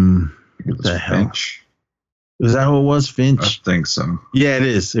 What the hell? Finch. Is that who it was? Finch? I think so. Yeah, it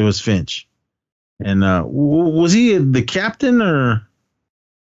is. It was Finch. And was he the captain or?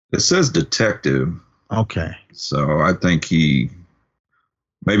 It says detective. Okay. So I think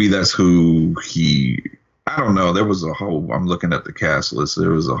maybe that's who I don't know. There was I'm looking at the cast list. There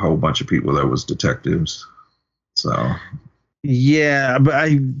was a whole bunch of people that was detectives. So. Yeah, but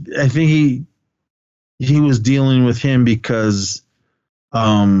I think he was dealing with him because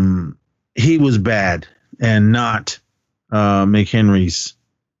he was bad and not McHenry's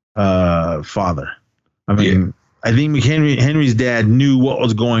father. I mean, yeah. I think Henry's dad knew what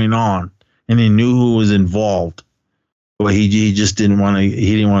was going on and he knew who was involved, but he just didn't want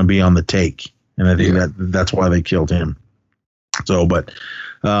to be on the take, and I think that's why they killed him. So, but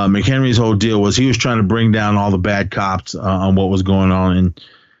McHenry's whole deal was he was trying to bring down all the bad cops on what was going on and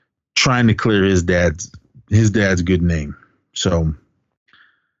trying to clear his dad's good name. So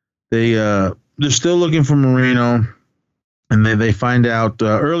they're still looking for Moreno, and they find out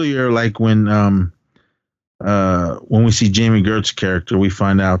earlier, like when we see Jamie Gertz's character, we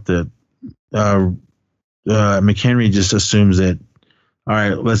find out that McHenry just assumes that, all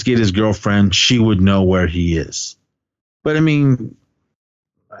right, let's get his girlfriend. She would know where he is. But I mean,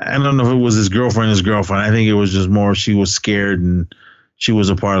 I don't know if it was his girlfriend. I think it was just more she was scared and she was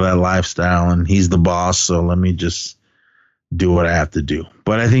a part of that lifestyle, and he's the boss, so let me just do what I have to do.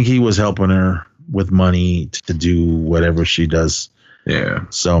 But I think he was helping her with money to do whatever she does. Yeah.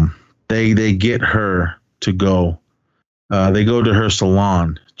 So they get her to go. They go to her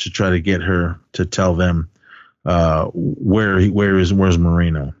salon to try to get her to tell them where's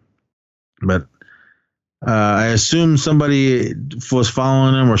Moreno. But I assume somebody was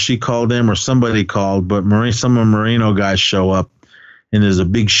following him, or she called him, or somebody called. But some of Moreno guys show up, and there's a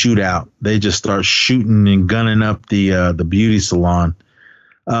big shootout. They just start shooting and gunning up the beauty salon.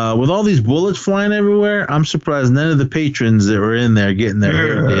 With all these bullets flying everywhere, I'm surprised none of the patrons that were in there getting their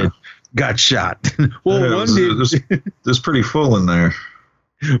hair did got shot. Well, there's pretty full in there.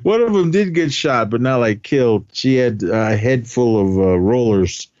 One of them did get shot, but not like killed. She had a head full of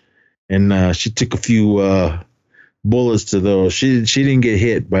rollers, and she took a few bullets to those. She didn't get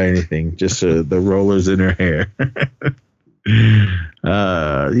hit by anything, just the rollers in her hair.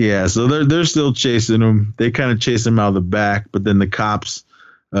 So they're still chasing him. They kind of chase him out of the back, but then the cops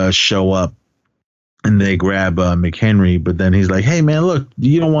show up and they grab McHenry. But then he's like, "Hey man, look,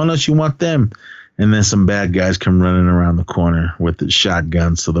 you don't want us, you want them." And then some bad guys come running around the corner with the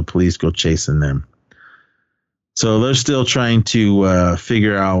shotguns, so the police go chasing them. So they're still trying to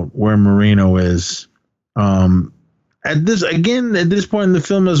figure out where Moreno is. At this point in the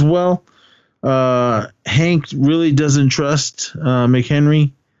film as well, Hank really doesn't trust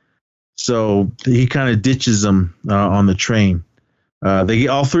McHenry, so he kind of ditches them on the train. They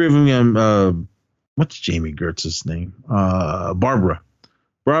all three of them. What's Jamie Gertz's name? Barbara,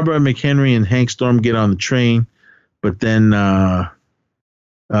 McHenry, and Hank Storm get on the train, but then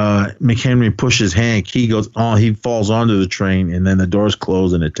McHenry pushes Hank. He goes on. He falls onto the train, and then the doors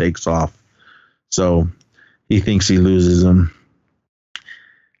close and it takes off. So he thinks he loses him.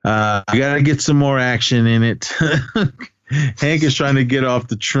 You got to get some more action in it. Hank is trying to get off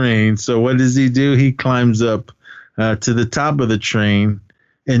the train. So what does he do? He climbs up to the top of the train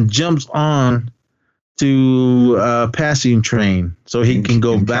and jumps on to a passing train so he can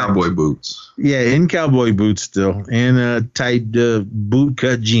go back. Cowboy boots. Yeah, in cowboy boots still, and tight boot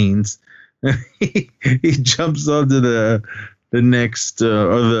cut jeans. He jumps onto the next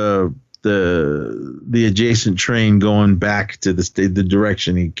or the adjacent train going back to the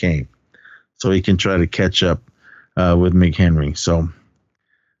direction he came, so he can try to catch up with McHenry. So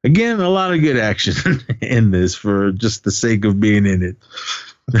again, a lot of good action in this for just the sake of being in it.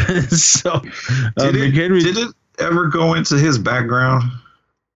 So did it ever go into his background?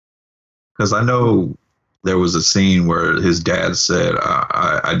 Because I know there was a scene where his dad said,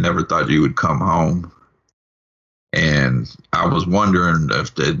 I never thought you would come home. And I was wondering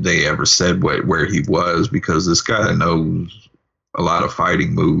if they ever said where he was, because this guy knows a lot of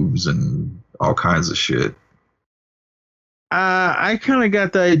fighting moves and all kinds of shit. I kind of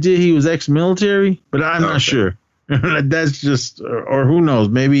got the idea he was ex-military, but I'm not sure. That's just, or who knows?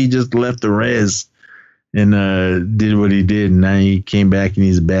 Maybe he just left the res and did what he did, and now he came back and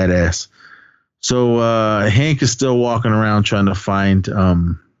he's a badass. So Hank is still walking around trying to find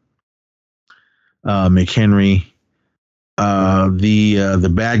McHenry.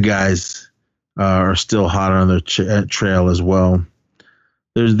 The bad guys are still hot on their trail as well.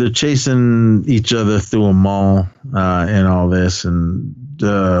 They're chasing each other through a mall and all this, and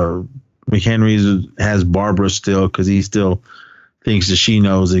McHenry has Barbara still because he still thinks that she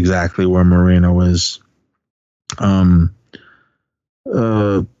knows exactly where Marino is. What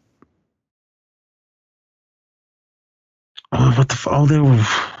the? Oh, they were.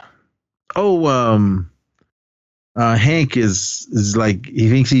 Hank is like, he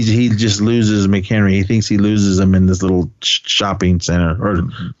thinks he just loses McHenry. He thinks he loses him in this little shopping center or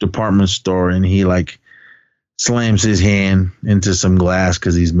department store, and he like slams his hand into some glass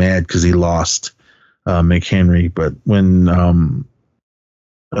because he's mad because he lost McHenry. But when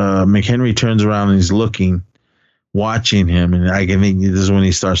McHenry turns around and he's watching him, and I think this is when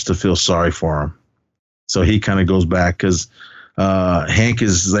he starts to feel sorry for him. So he kind of goes back because Hank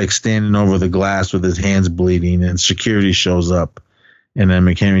is like standing over the glass with his hands bleeding, and security shows up, and then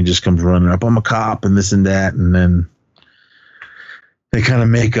McHenry just comes running up. I'm a cop and this and that, and then they kind of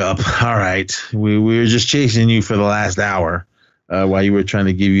make up. All right, we were just chasing you for the last hour while you were trying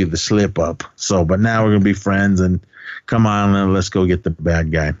to give you the slip up. So, but now we're gonna be friends, and come on, let's go get the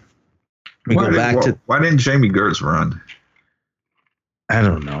bad guy. Why didn't Jamie Gertz run? I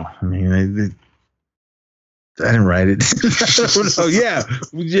don't know. I mean, I didn't write it. Oh yeah,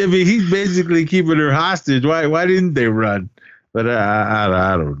 I mean, he's basically keeping her hostage. Why didn't they run? But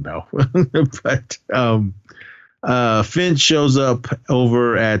I don't know. But Finch shows up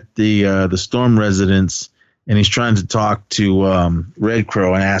over at the Storm residence, and he's trying to talk to Red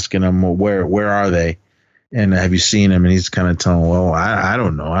Crow and asking him, well, where are they, and have you seen him? And he's kind of telling, well, I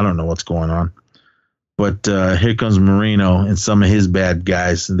don't know. I don't know what's going on. But here comes Marino and some of his bad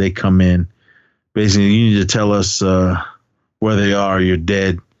guys, and they come in. Basically, you need to tell us where they are. You're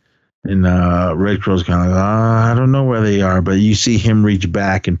dead. And Red Crow's kind of like, I don't know where they are. But you see him reach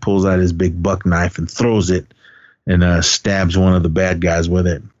back and pulls out his big buck knife and throws it and stabs one of the bad guys with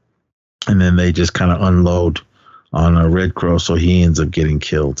it. And then they just kind of unload on Red Crow, so he ends up getting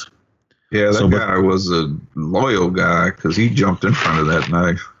killed. Yeah, that guy was a loyal guy because he jumped in front of that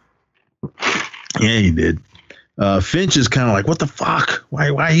knife. Yeah, he did. Finch is kind of like, what the fuck? Why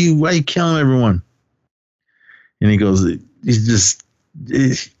are you killing everyone? And he goes,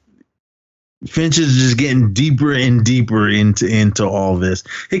 Finch is just getting deeper and deeper into all this.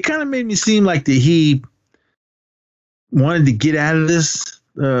 It kind of made me seem like that he wanted to get out of this,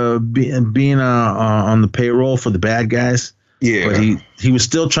 being on the payroll for the bad guys. Yeah, but he was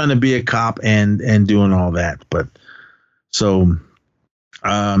still trying to be a cop and doing all that. But so.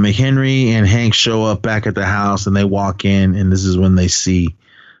 McHenry and Hank show up back at the house, and they walk in, and this is when they see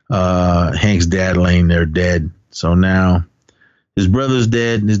Hank's dad laying there dead. So now his brother's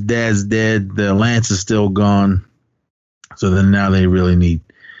dead, and his dad's dead. The Lance is still gone. So then now they really need,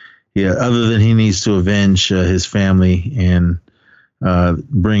 other than he needs to avenge his family and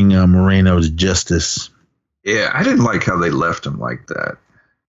bring Moreno to justice. Yeah, I didn't like how they left him like that.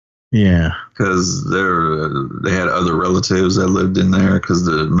 Yeah, because they had other relatives that lived in there. Because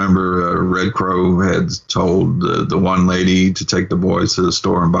remember, Red Crow had told the one lady to take the boys to the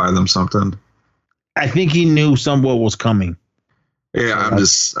store and buy them something. I think he knew what was coming. Yeah,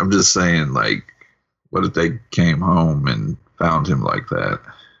 so I'm just saying, like, what if they came home and found him like that?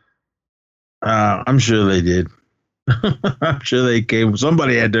 I'm sure they did. I'm sure they came.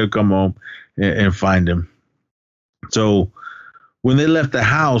 Somebody had to come home and find him. So. When they left the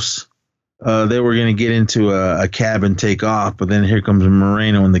house, they were going to get into a cab and take off, but then here comes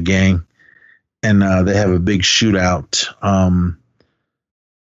Moreno and the gang, and they have a big shootout.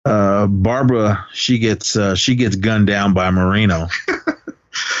 Barbara, she gets gunned down by Moreno.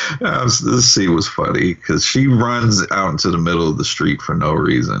 This scene was funny because she runs out into the middle of the street for no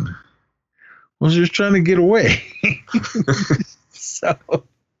reason. Well, she was trying to get away. So,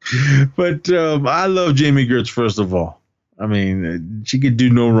 but I love Jamie Gertz, first of all. I mean, she could do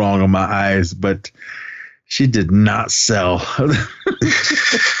no wrong in my eyes, but she did not sell her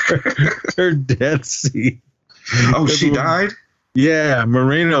death scene. Oh, she died? Yeah,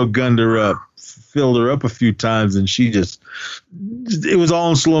 Moreno gunned her up, filled her up a few times, and it was all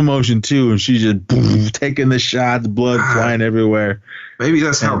in slow motion too, and she just taking the shots, blood flying everywhere. Maybe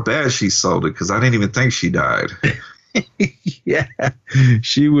that's how bad she sold it, because I didn't even think she died. Yeah,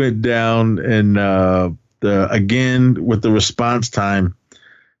 she went down, and again with the response time,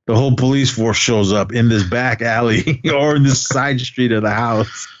 the whole police force shows up in this back alley or in this side street of the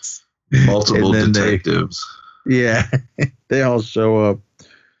house. Multiple detectives. They all show up.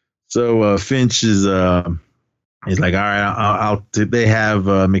 So Finch is he's like, all right, they have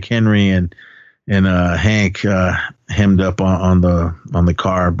McHenry and Hank hemmed up on the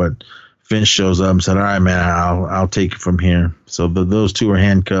car, but Finch shows up and said, all right, man, I'll take it from here. So those two are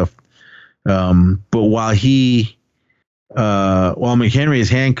handcuffed. But while McHenry is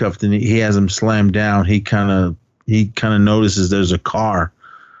handcuffed and he has him slammed down, he kind of notices there's a car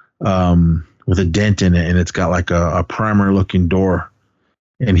with a dent in it, and it's got like a primer looking door,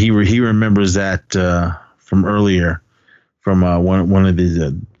 and he remembers that from earlier, from one of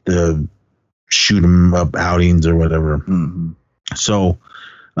the shoot 'em up outings or whatever. Mm-hmm. So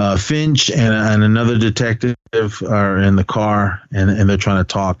Finch and another detective are in the car, and they're trying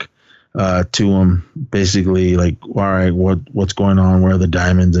to talk to him, basically like, all right, what's going on? Where are the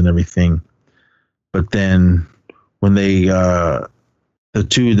diamonds and everything? But then when they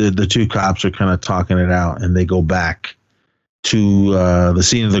the two cops are kind of talking it out, and they go back to the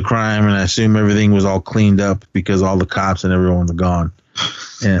scene of the crime, and I assume everything was all cleaned up because all the cops and everyone were gone.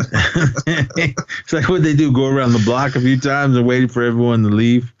 And it's like, what they do, go around the block a few times and wait for everyone to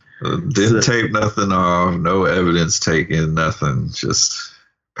leave. Didn't tape nothing off, no evidence taken, nothing, just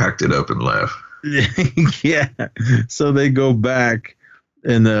packed it up and left. Yeah. So they go back,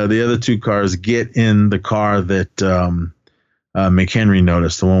 and the other two cars get in the car that McHenry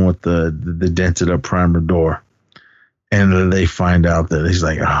noticed, the one with the dented up primer door. And they find out that he's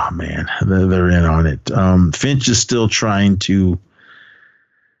like, oh man, they're in on it. Finch is still trying to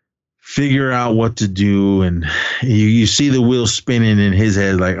figure out what to do, and you see the wheels spinning in his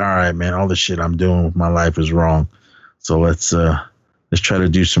head, like, all right, man, all the shit I'm doing with my life is wrong. So let's try to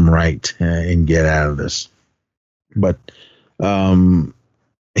do some right and get out of this. But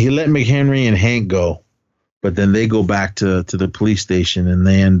he let McHenry and Hank go, but then they go back to the police station, and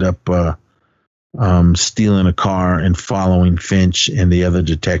they end up stealing a car and following Finch and the other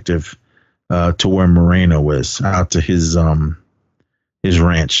detective to where Moreno is, out to his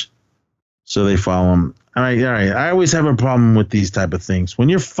ranch. So they follow him. All right. I always have a problem with these type of things. When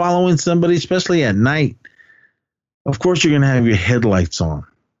you're following somebody, especially at night, of course you're going to have your headlights on,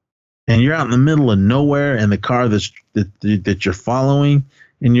 and you're out in the middle of nowhere, and the car that you're following,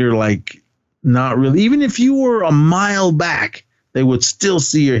 and you're like, not really. Even if you were a mile back, they would still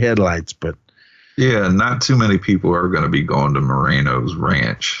see your headlights. But yeah, not too many people are going to be going to Moreno's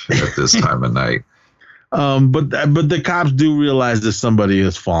ranch at this time of night. But the cops do realize that somebody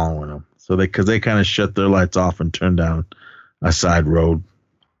is following them, so because they kind of shut their lights off and turn down a side road.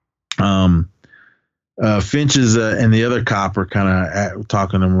 Finch is and the other cop are kind of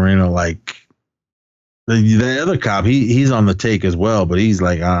talking to Moreno, like the other cop. He's on the take as well, but he's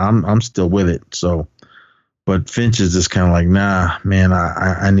like, I'm still with it. So, but Finch is just kind of like, nah, man,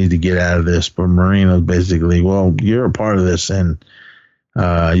 I need to get out of this. But Moreno's basically, well, you're a part of this, and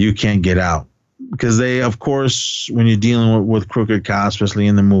you can't get out. Because they, of course, when you're dealing with crooked cops, especially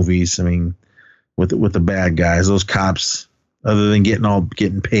in the movies, I mean, with the bad guys, those cops, other than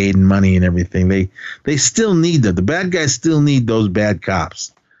getting paid and money and everything, they still need them. The bad guys still need those bad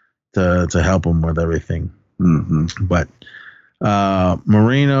cops to help them with everything. Mm-hmm. But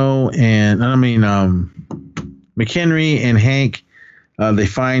McHenry and Hank, they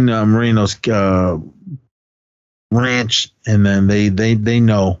find Moreno's ranch, and then they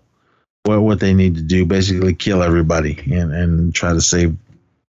know what they need to do, basically kill everybody and try to save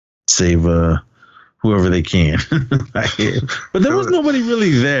whoever they can. But there was nobody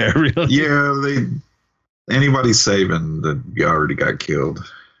really there, really. Yeah, anybody saving that already got killed.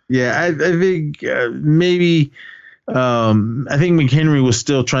 Yeah, I think maybe I think McHenry was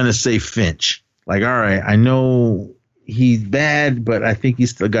still trying to save Finch. Like, all right, I know he's bad, but I think he's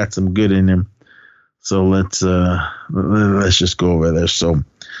still got some good in him. So let's just go over there. So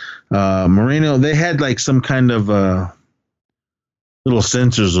Moreno, they had like some kind of little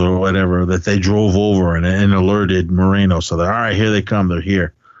sensors or whatever that they drove over and alerted Moreno. So they're, all right, here they come. They're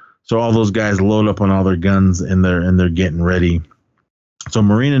here. So all those guys load up on all their guns, and they're getting ready. So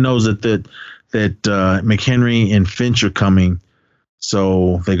Moreno knows that McHenry and Finch are coming.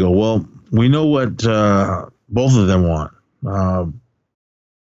 So they go, well, we know what both of them want.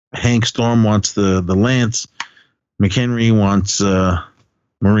 Hank Storm wants the Lance, McHenry wants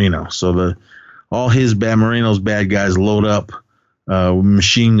Marino. So Marino's bad guys load up with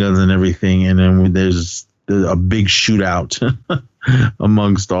machine guns and everything, and then there's a big shootout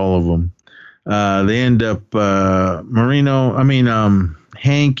amongst all of them. They end up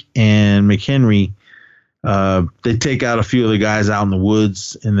Hank and McHenry. They take out a few of the guys out in the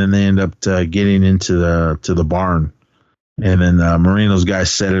woods, and then they end up getting into the barn. And then Marino's guys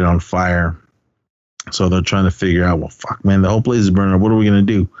set it on fire. So they're trying to figure out, well, fuck, man, the whole place is burning up. What are we going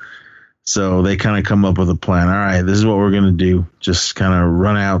to do? So they kind of come up with a plan. All right, this is what we're going to do. Just kind of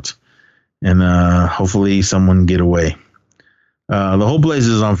run out and hopefully someone get away. The whole place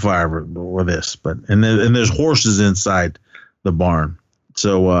is on fire with this. And there's horses inside the barn.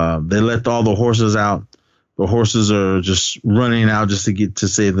 So they let all the horses out. The horses are just running out just to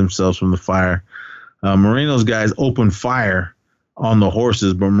save themselves from the fire. Marino's guys open fire on the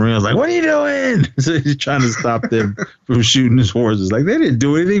horses, but Marino's like, "What are you doing?" So he's trying to stop them from shooting his horses. Like, they didn't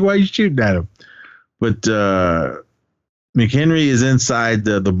do anything. Why are you shooting at them? But McHenry is inside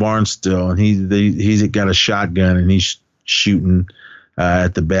the barn still, and he's got a shotgun, and he's shooting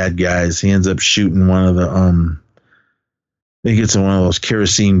at the bad guys. He ends up shooting one of the he gets in one of those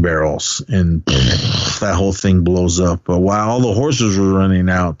kerosene barrels, and that whole thing blows up. But while all the horses were running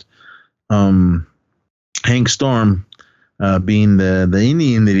out, Hank Storm, being the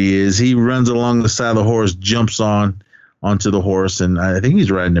Indian that he is, he runs along the side of the horse, jumps onto the horse, and I think he's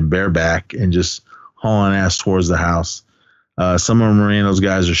riding a bareback and just hauling ass towards the house. Some of Marino's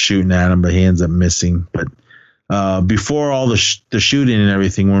guys are shooting at him, but he ends up missing. But before all the shooting and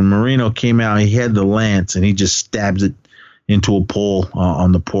everything, when Marino came out, he had the lance, and he just stabs it into a pole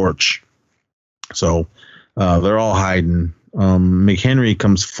on the porch. So they're all hiding. McHenry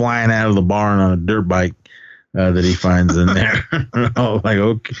comes flying out of the barn on a dirt bike that he finds in there. Like,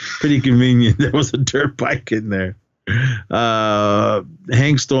 okay, pretty convenient. There was a dirt bike in there.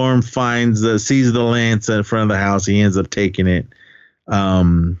 Hank Storm sees the lance in front of the house. He ends up taking it.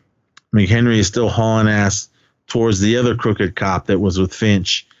 McHenry is still hauling ass towards the other crooked cop that was with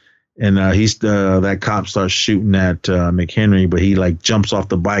Finch. And that cop starts shooting at McHenry, but he like jumps off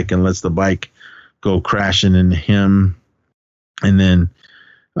the bike and lets the bike go crashing into him. And then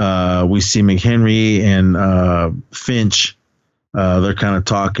we see McHenry and Finch. They're kind of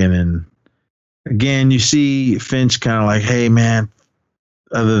talking, and again, you see Finch kind of like, "Hey, man,"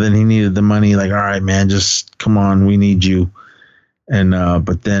 other than he needed the money, like, "All right, man, just come on, we need you." And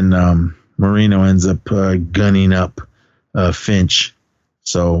but then Marino ends up gunning up Finch.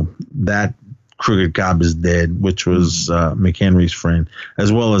 So that crooked cop is dead, which was McHenry's friend,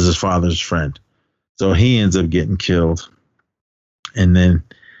 as well as his father's friend. So he ends up getting killed. And then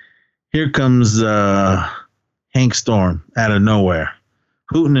here comes Hank Storm out of nowhere,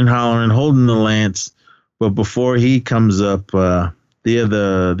 hooting and hollering, holding the lance. But before he comes up, the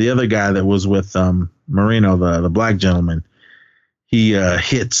other guy that was with Marino, the black gentleman, he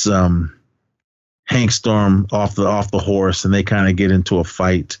hits Hank Storm off the horse, and they kind of get into a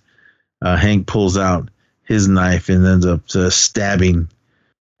fight. Hank pulls out his knife and ends up stabbing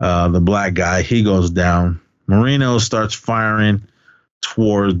the black guy. He goes down. Marino starts firing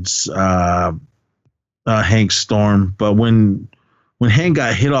towards Hank Storm, but when Hank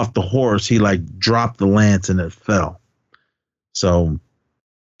got hit off the horse, he like dropped the lance and it fell. So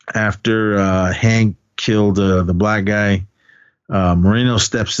after Hank killed the black guy, Marino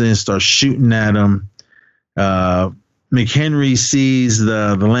steps in, starts shooting at him. McHenry sees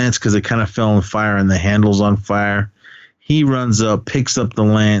the lance because it kind of fell on fire and the handle's on fire. He runs up, picks up the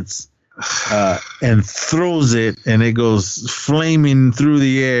lance, and throws it, and it goes flaming through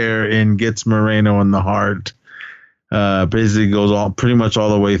the air and gets Moreno in the heart. Basically goes pretty much all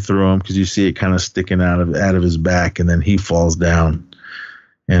the way through him, because you see it kind of sticking out of his back, and then he falls down.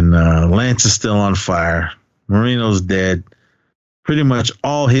 And Lance is still on fire. Moreno's dead. Pretty much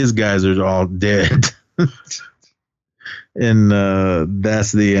all his guys are all dead. And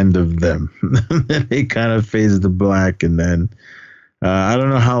that's the end of them. They kind of fades to black, and then I don't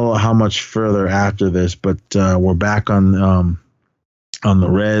know how much further after this, but we're back on the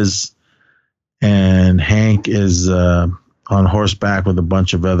res, and Hank is on horseback with a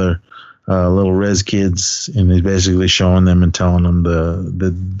bunch of other little res kids, and he's basically showing them and telling them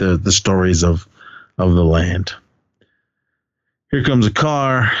the stories of the land. Here comes a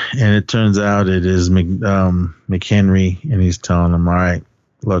car, and it turns out it is McHenry, and he's telling them, "All right,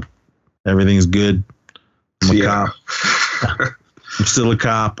 look, everything's good. I'm a cop. I'm still a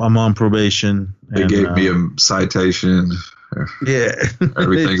cop. I'm on probation." They gave me a citation. Yeah.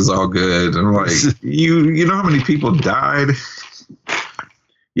 Everything's all good. I'm like, you know how many people died?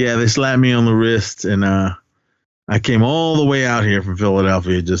 Yeah, they slapped me on the wrist, and I I came all the way out here from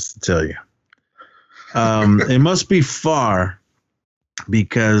Philadelphia just to tell you. It must be far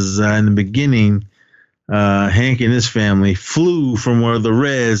because in the beginning, Hank and his family flew from where the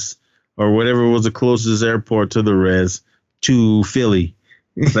res or whatever was the closest airport to the res to Philly.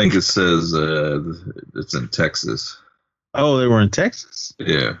 I think it says it's in Texas. Oh, they were in Texas?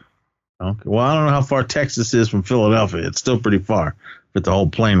 Yeah. Okay. Well, I don't know how far Texas is from Philadelphia. It's still pretty far with the whole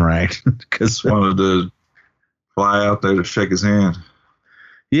plane ride. Just wanted to fly out there to shake his hand.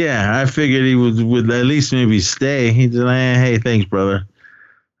 Yeah, I figured he would at least maybe stay. He said, hey, thanks, brother.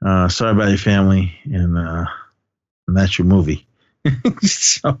 Sorry about your family. And that's your movie.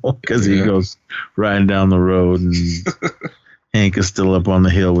 So, because he goes riding down the road and Hank is still up on the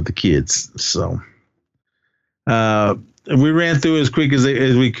hill with the kids. So, we ran through as quick as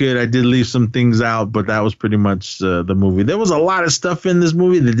we could. I did leave some things out, but that was pretty much the movie. There was a lot of stuff in this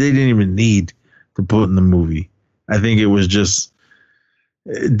movie that they didn't even need to put in the movie. I think it was just,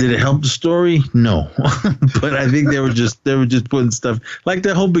 did it help the story? No. But I think they were just putting stuff like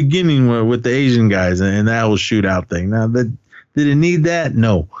the whole beginning with the Asian guys and that whole shootout thing. Now, did it need that?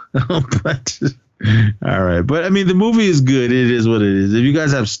 No. But all right. But I mean, the movie is good. It is what it is. If you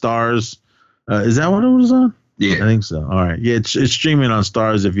guys have Stars, is that what it was on? Yeah, I think so. All right. Yeah, it's streaming on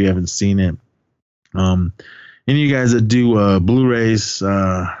Stars if you haven't seen it. Any of you guys that do Blu-rays,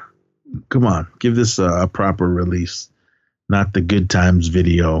 come on, give this a proper release, not the Good Times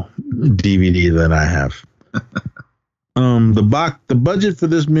Video DVD that I have. The budget for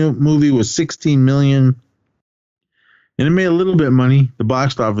this movie was $16 million, and it made a little bit of money. The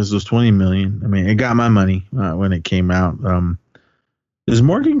box office was $20 million. I mean, it got my money when it came out. Is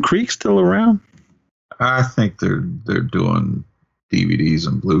Morgan Creek still around? I think they're doing DVDs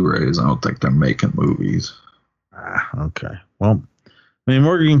and Blu-rays. I don't think they're making movies. Okay. Well, I mean,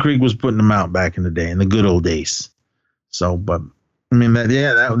 Morgan Creek was putting them out back in the day, in the good old days. So, but I mean,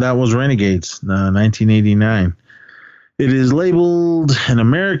 that was Renegades, 1989. It is labeled an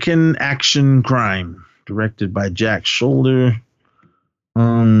American action crime, directed by Jack Shoulder.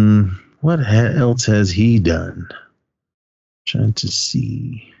 What else has he done? Trying to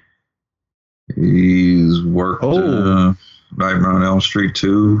see. He's worked Nightmare on Elm Street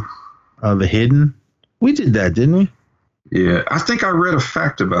 2. The Hidden. We did that, didn't we? Yeah, I think I read a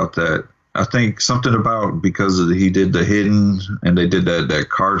fact about that. I think something about because he did The Hidden and they did that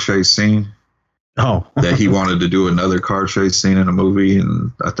car chase scene. Oh, that he wanted to do another car chase scene in a movie,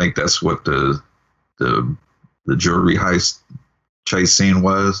 and I think that's what the jewelry heist chase scene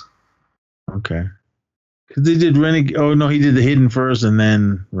was. Okay, because they did Renegade. Oh no, he did The Hidden first and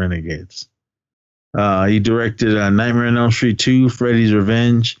then Renegades. He directed Nightmare on Elm Street 2, Freddy's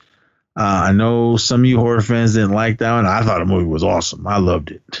Revenge. I know some of you horror fans didn't like that one. I thought the movie was awesome. I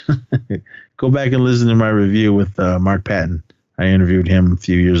loved it. Go back and listen to my review with Mark Patton. I interviewed him a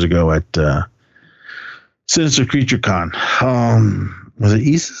few years ago at Sinister Creature Con. Was it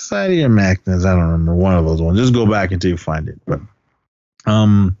East Society or Magnus? I don't remember. One of those ones. Just go back until you find it. But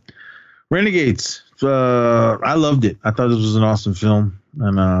Renegades. I loved it. I thought this was an awesome film.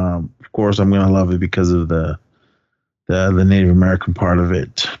 And of course, I'm going to love it because of the Native American part of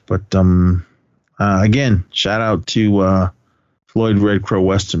it. But again, shout out to Floyd Red Crow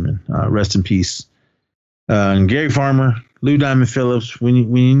Westerman. Rest in peace. And Gary Farmer, Lou Diamond Phillips. When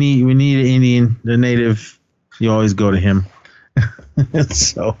you need an Indian, the native, you always go to him.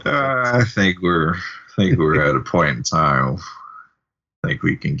 So I think we're at a point in time. I think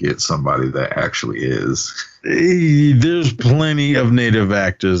we can get somebody that actually is. There's plenty of native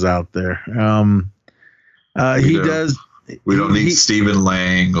actors out there. We don't need Stephen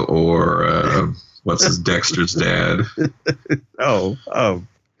Lang or what's his Dexter's dad.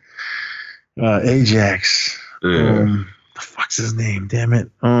 Ajax. Yeah. The fuck's his name? Damn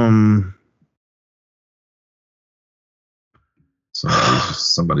it.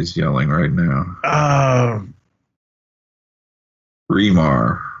 Somebody's yelling right now.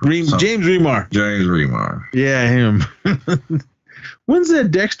 Remar. James Remar. James Remar. Yeah, him. When's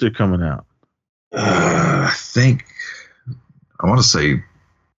that Dexter coming out? I want to say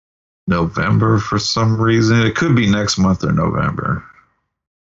November for some reason. It could be next month or November.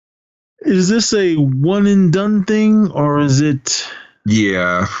 Is this a one and done thing or is it?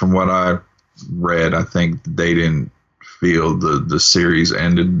 Yeah, from what I read, I think they didn't feel the series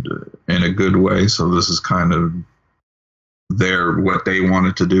ended in a good way. So this is kind of what they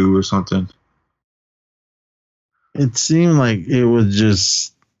wanted to do or something. It seemed like it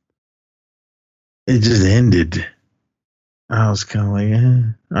just ended. I was kind of like,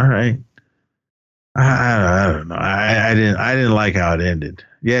 all right. I don't know. I didn't like how it ended.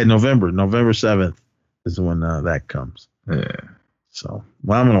 Yeah, November 7th. is when that comes. Yeah. So,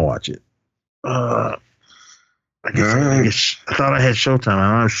 well, I'm gonna watch it. I thought I had Showtime.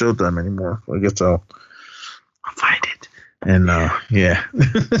 I don't have Showtime anymore. I guess I'll find it. And yeah.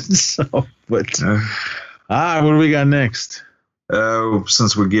 So, but what do we got next?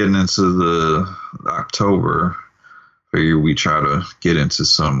 Since we're getting into the October, figure we try to get into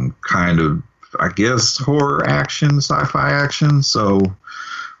some kind of, I guess, horror action, sci-fi action. So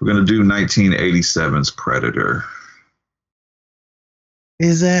we're gonna do 1987's Predator.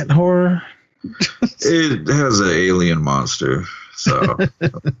 Is that horror? It has an alien monster, so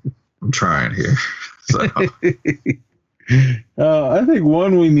I'm trying here. So I think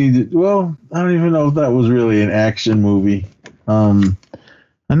one we needed. Well, I don't even know if that was really an action movie. I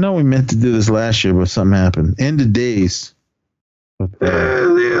know we meant to do this last year, but something happened. End of Days.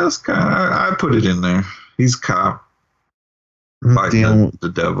 yeah, it's kind of. I put it in there. He's a cop fighting the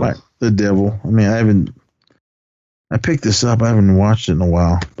devil. The devil. I mean, I picked this up. I haven't watched it in a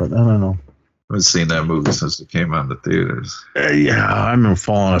while, but I don't know. I haven't seen that movie since it came out in the theaters. Yeah, I remember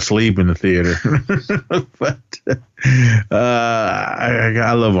falling asleep in the theater. But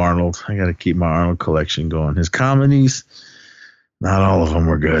I love Arnold. I got to keep my Arnold collection going. His comedies, not all of them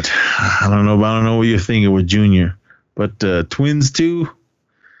were good. I don't know what you're thinking with Junior, but Twins 2,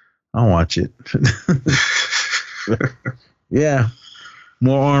 I'll watch it. Yeah,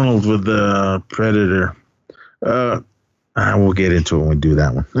 more Arnold with the Predator. We'll get into it when we do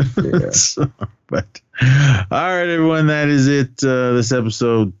that one. Yeah. But all right, everyone, that is it. This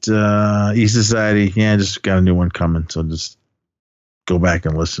episode, East Society. Yeah, just got a new one coming, so just go back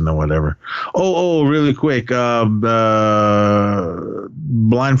and listen to whatever. Oh, really quick. Blind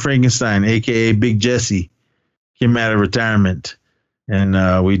Frankenstein, aka Big Jesse, came out of retirement,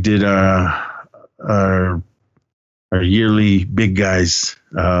 and we did our yearly Big Guys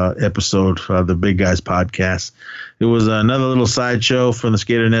episode for the Big Guys podcast. It was another little sideshow from the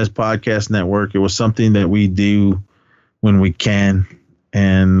Skater Nest Podcast Network. It was something that we do when we can,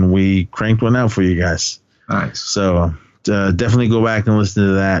 and we cranked one out for you guys. Nice. So definitely go back and listen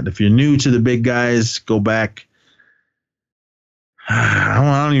to that. If you're new to the Big Guys, go back.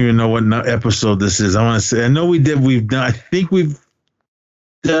 I don't even know what episode this is. I want to say, I know we've done, I think we've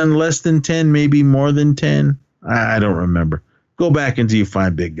done less than 10, maybe more than 10. I don't remember. Go back until you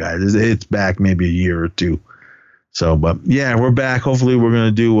find Big Guys. It's back maybe a year or two. So, but yeah, we're back. Hopefully we're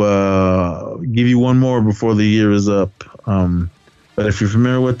going to give you one more before the year is up. But if you're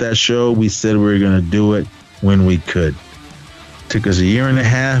familiar with that show, we said we were going to do it when we could. Took us a year and a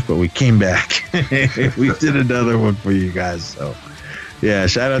half, but we came back. We did another one for you guys. So yeah,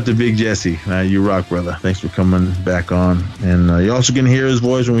 shout out to Big Jesse. You rock, brother. Thanks for coming back on. And you're also going to hear his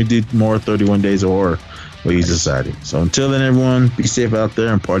voice when we do more 31 Days of Horror with East Society. So until then, everyone, be safe out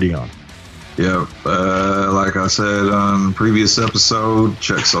there and party on. Yep. Like I said on the previous episode,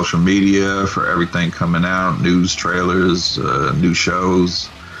 check social media for everything coming out, news, trailers, new shows,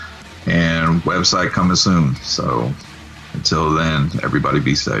 and website coming soon. So until then, everybody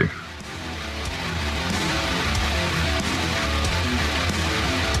be safe.